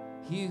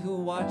 He who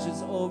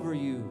watches over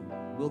you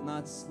will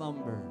not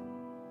slumber.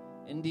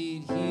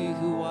 Indeed, he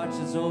who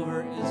watches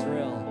over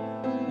Israel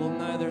will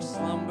neither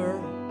slumber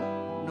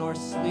nor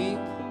sleep.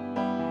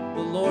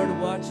 The Lord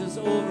watches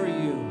over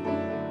you.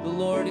 The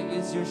Lord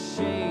is your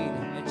shade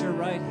at your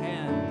right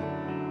hand.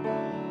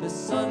 The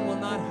sun will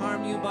not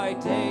harm you by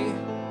day,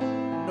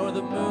 nor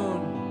the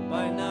moon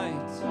by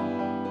night.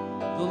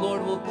 The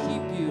Lord will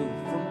keep you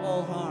from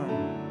all harm.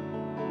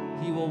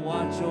 He will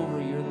watch over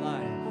your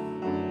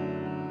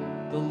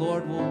life. The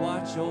Lord will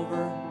watch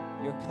over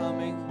your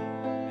coming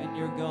and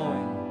your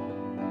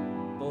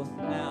going, both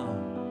now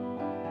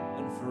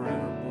and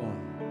forevermore.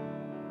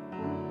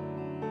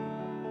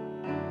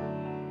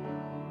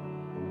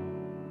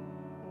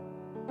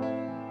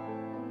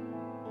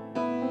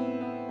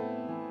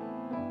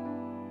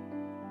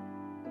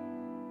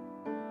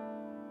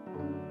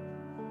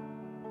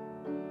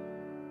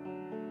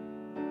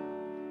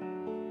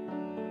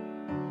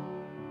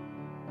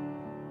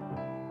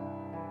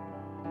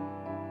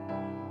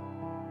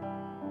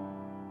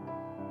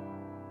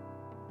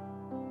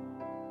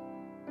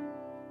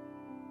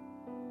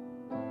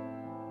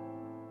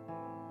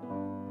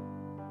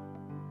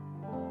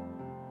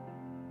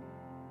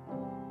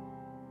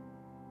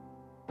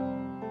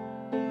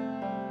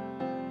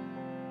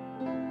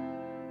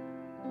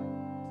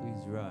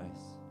 Please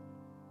rise.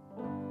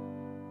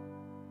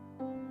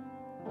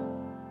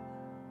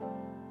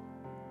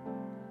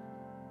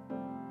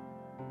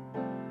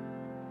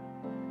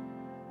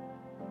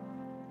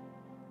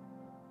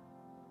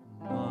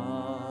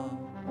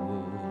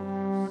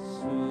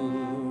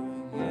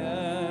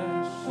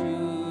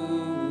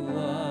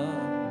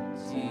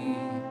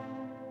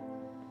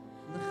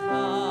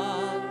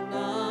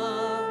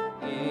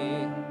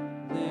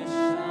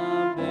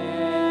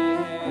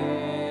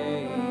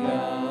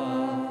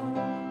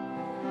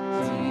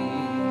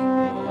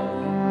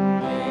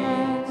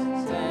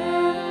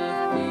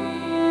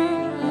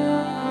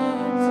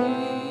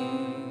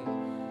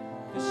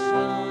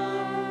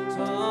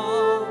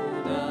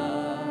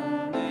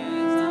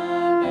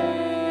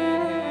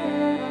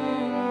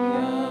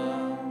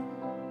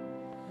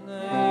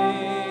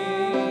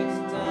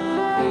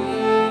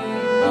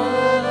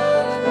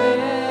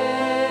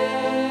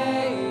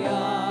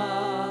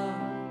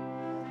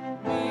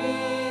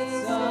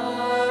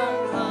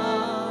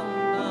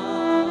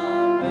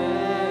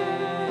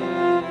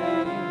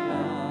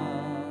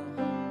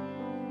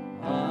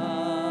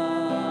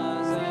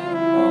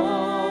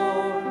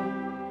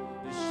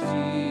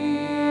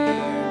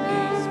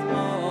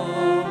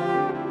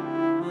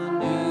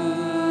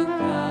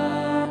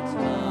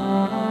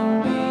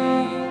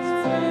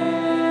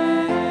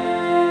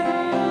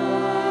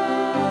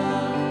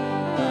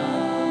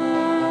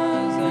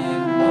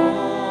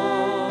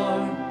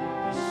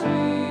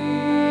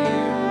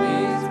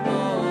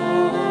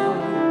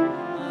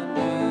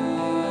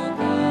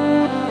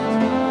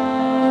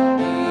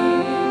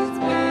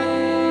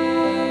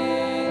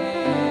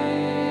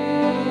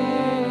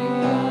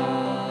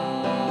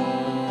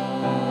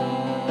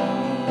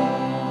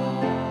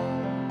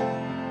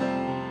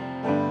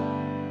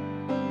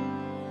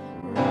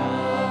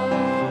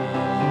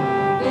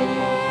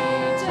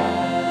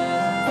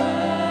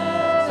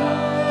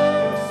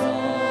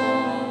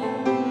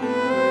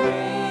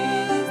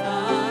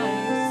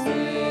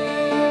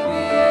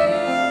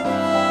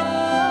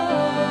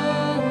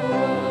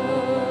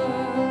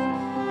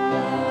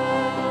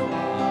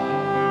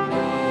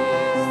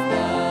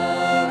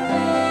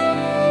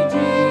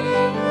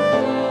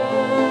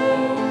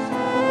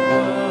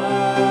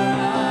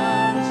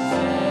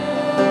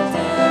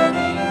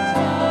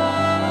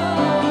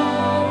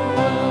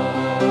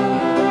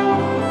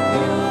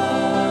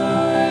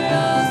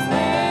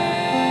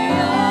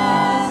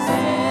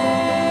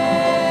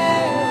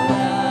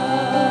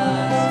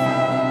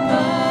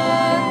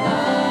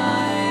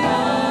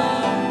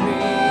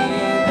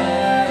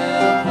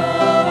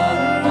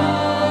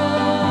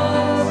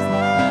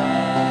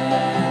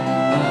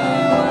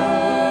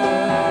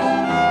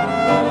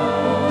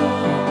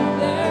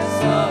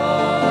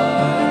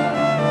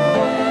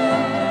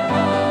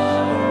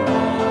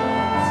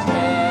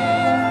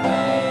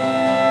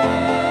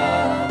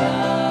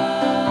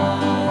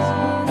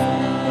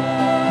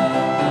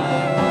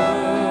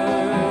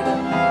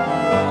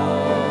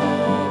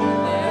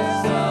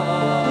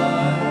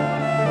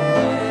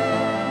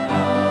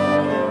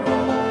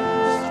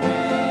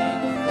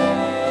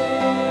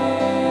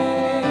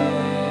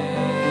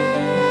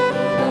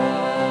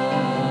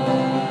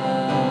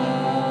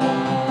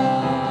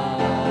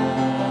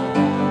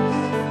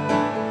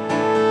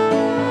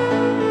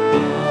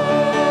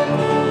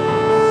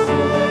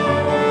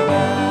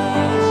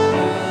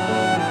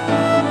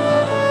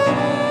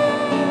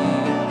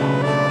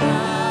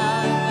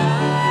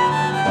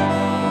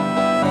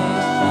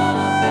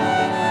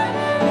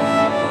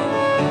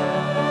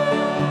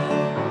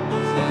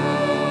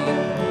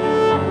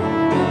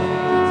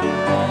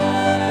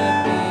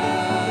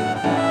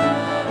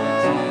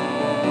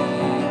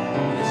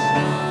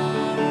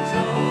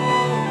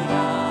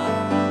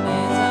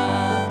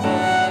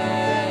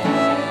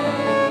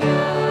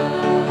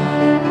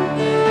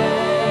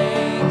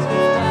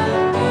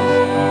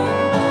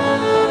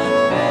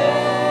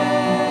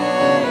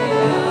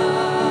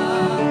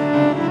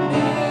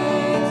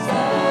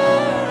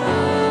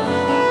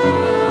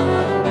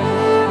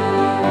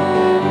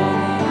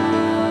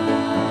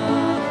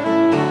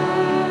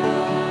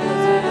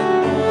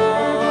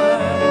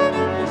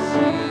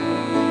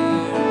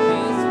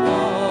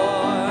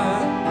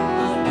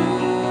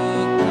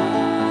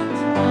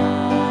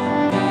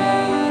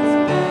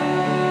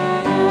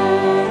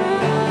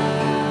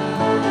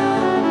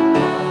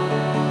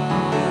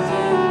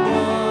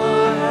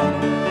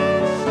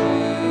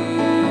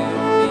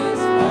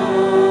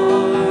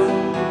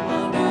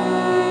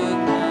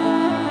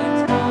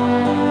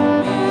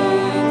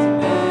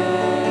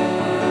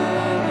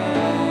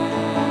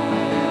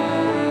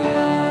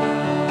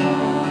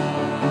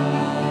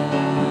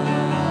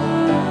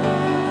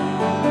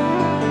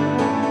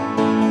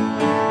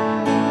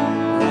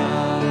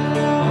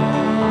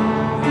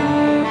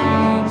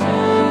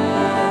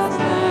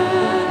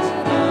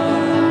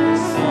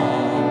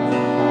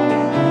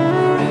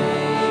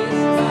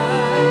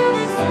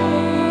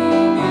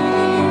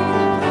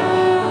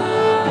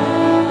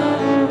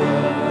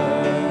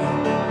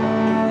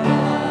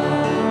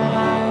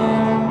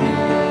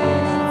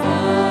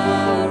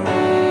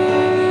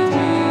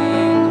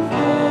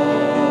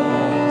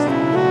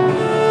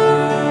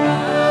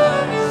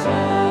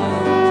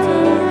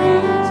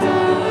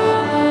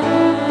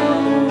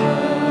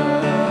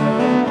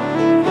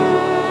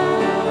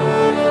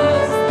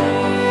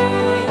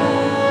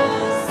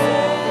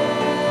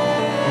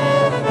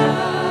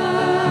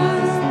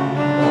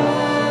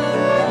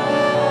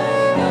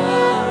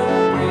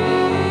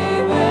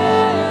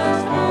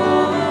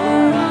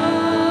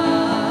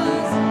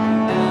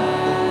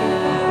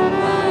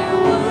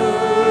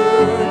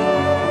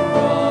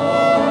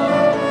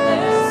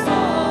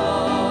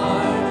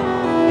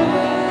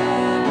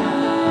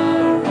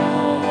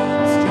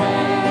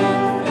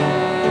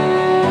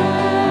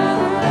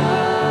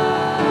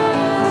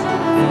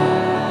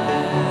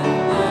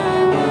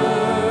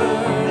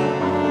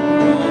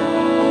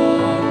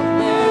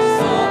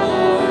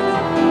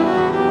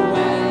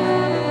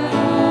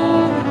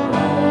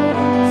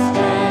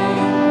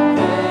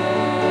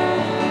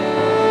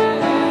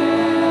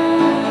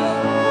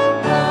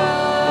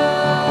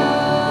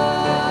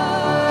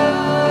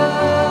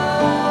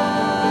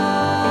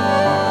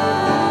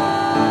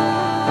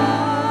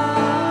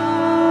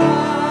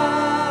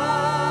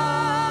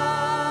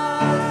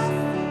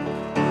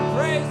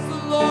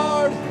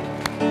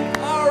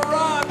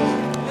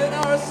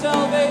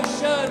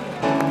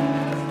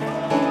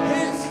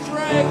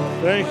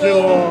 Thank you, will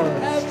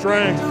Lord. have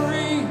Strength victory.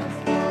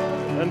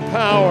 and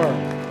power.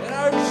 And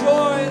our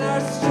joy and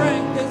our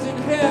strength is in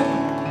Him.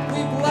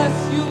 We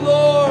bless you,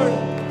 Lord.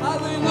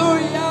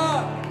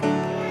 Hallelujah.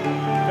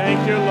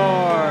 Thank you,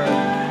 Lord.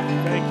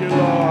 Thank you,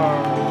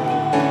 Lord.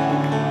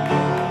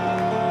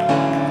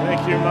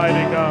 Thank you,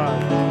 mighty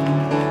God.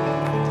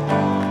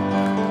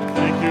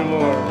 Thank you,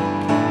 Lord.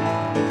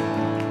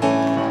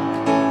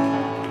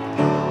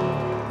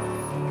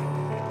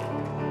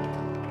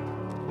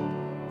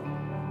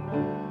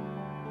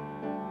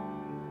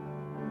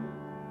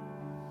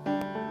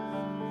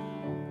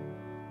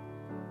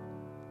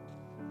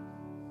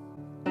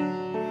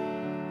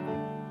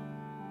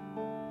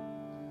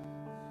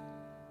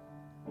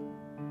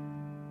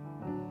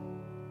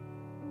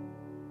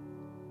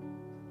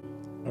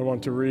 I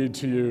want to read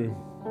to you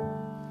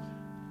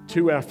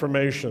 2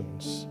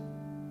 affirmations.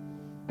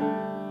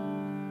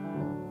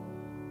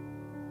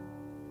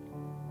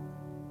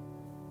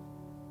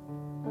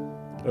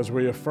 As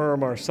we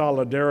affirm our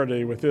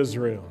solidarity with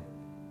Israel.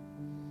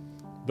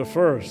 The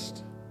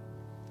first,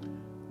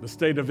 the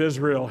state of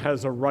Israel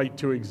has a right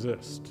to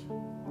exist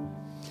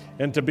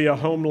and to be a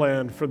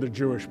homeland for the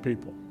Jewish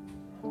people.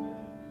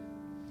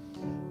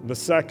 The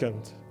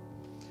second,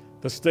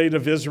 the state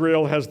of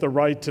Israel has the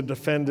right to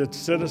defend its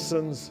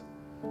citizens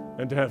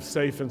and to have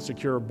safe and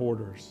secure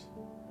borders.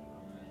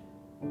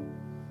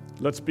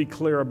 Let's be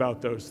clear about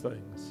those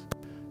things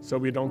so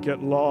we don't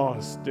get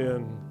lost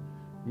in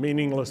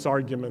meaningless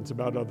arguments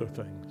about other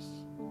things.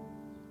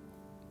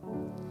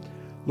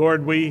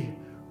 Lord, we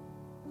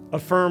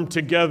affirm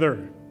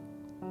together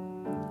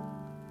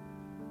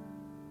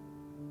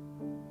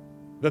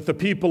that the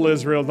people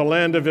Israel, the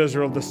land of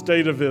Israel, the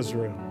state of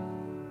Israel,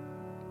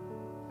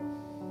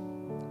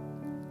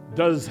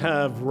 does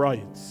have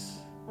rights.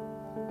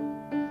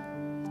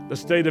 The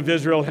state of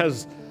Israel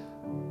has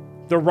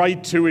the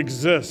right to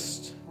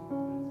exist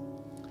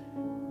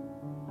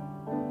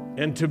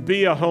and to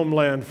be a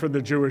homeland for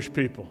the Jewish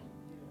people.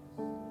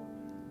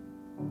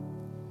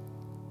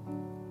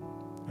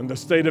 And the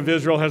state of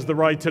Israel has the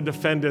right to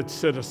defend its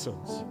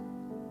citizens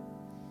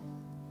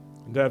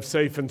and to have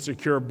safe and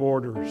secure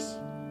borders.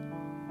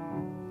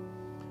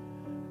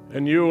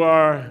 And you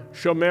are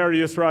Shomer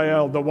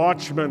Yisrael, the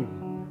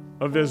watchman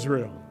of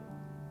Israel.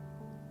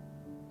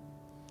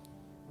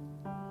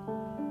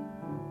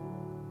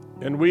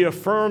 And we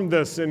affirm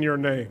this in your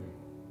name.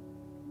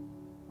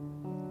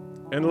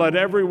 And let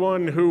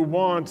everyone who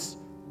wants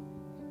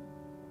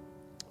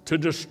to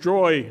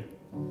destroy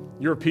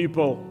your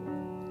people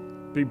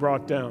be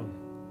brought down.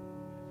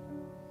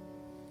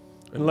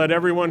 And let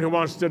everyone who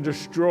wants to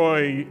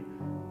destroy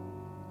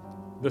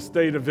the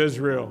state of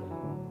Israel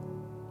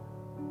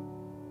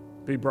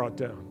be brought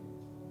down.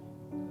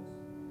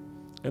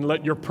 And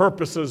let your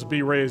purposes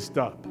be raised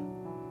up.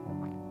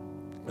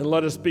 And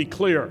let us be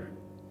clear.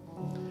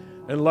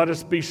 And let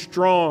us be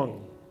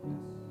strong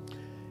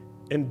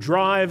and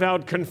drive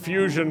out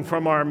confusion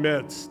from our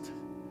midst.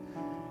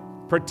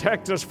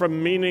 Protect us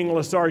from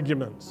meaningless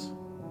arguments.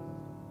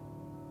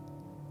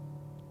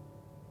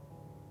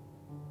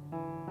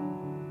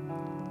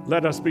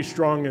 Let us be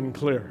strong and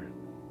clear.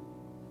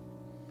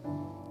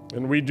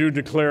 And we do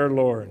declare,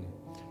 Lord,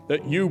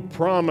 that you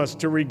promised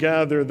to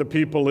regather the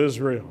people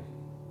Israel.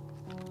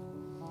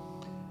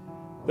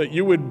 That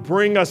you would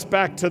bring us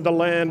back to the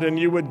land and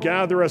you would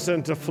gather us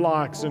into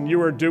flocks, and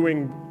you are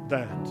doing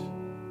that.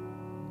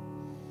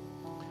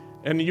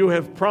 And you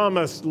have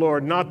promised,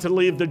 Lord, not to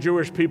leave the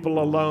Jewish people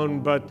alone,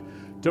 but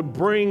to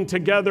bring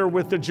together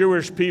with the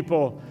Jewish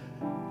people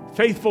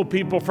faithful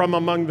people from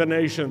among the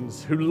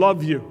nations who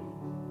love you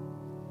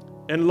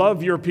and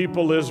love your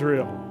people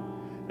Israel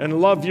and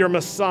love your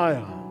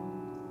Messiah.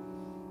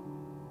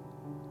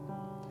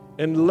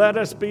 And let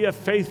us be a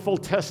faithful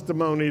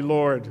testimony,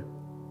 Lord,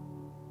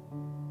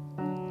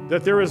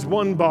 that there is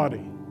one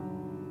body,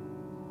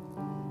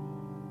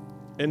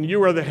 and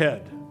you are the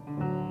head.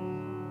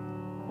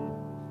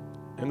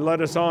 And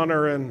let us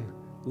honor and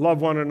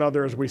love one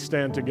another as we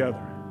stand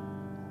together.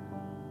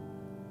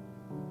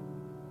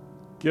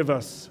 Give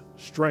us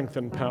strength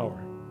and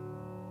power.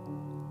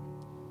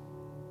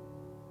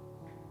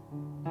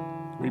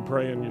 We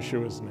pray in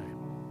Yeshua's name.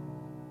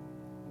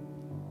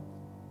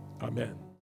 Amen.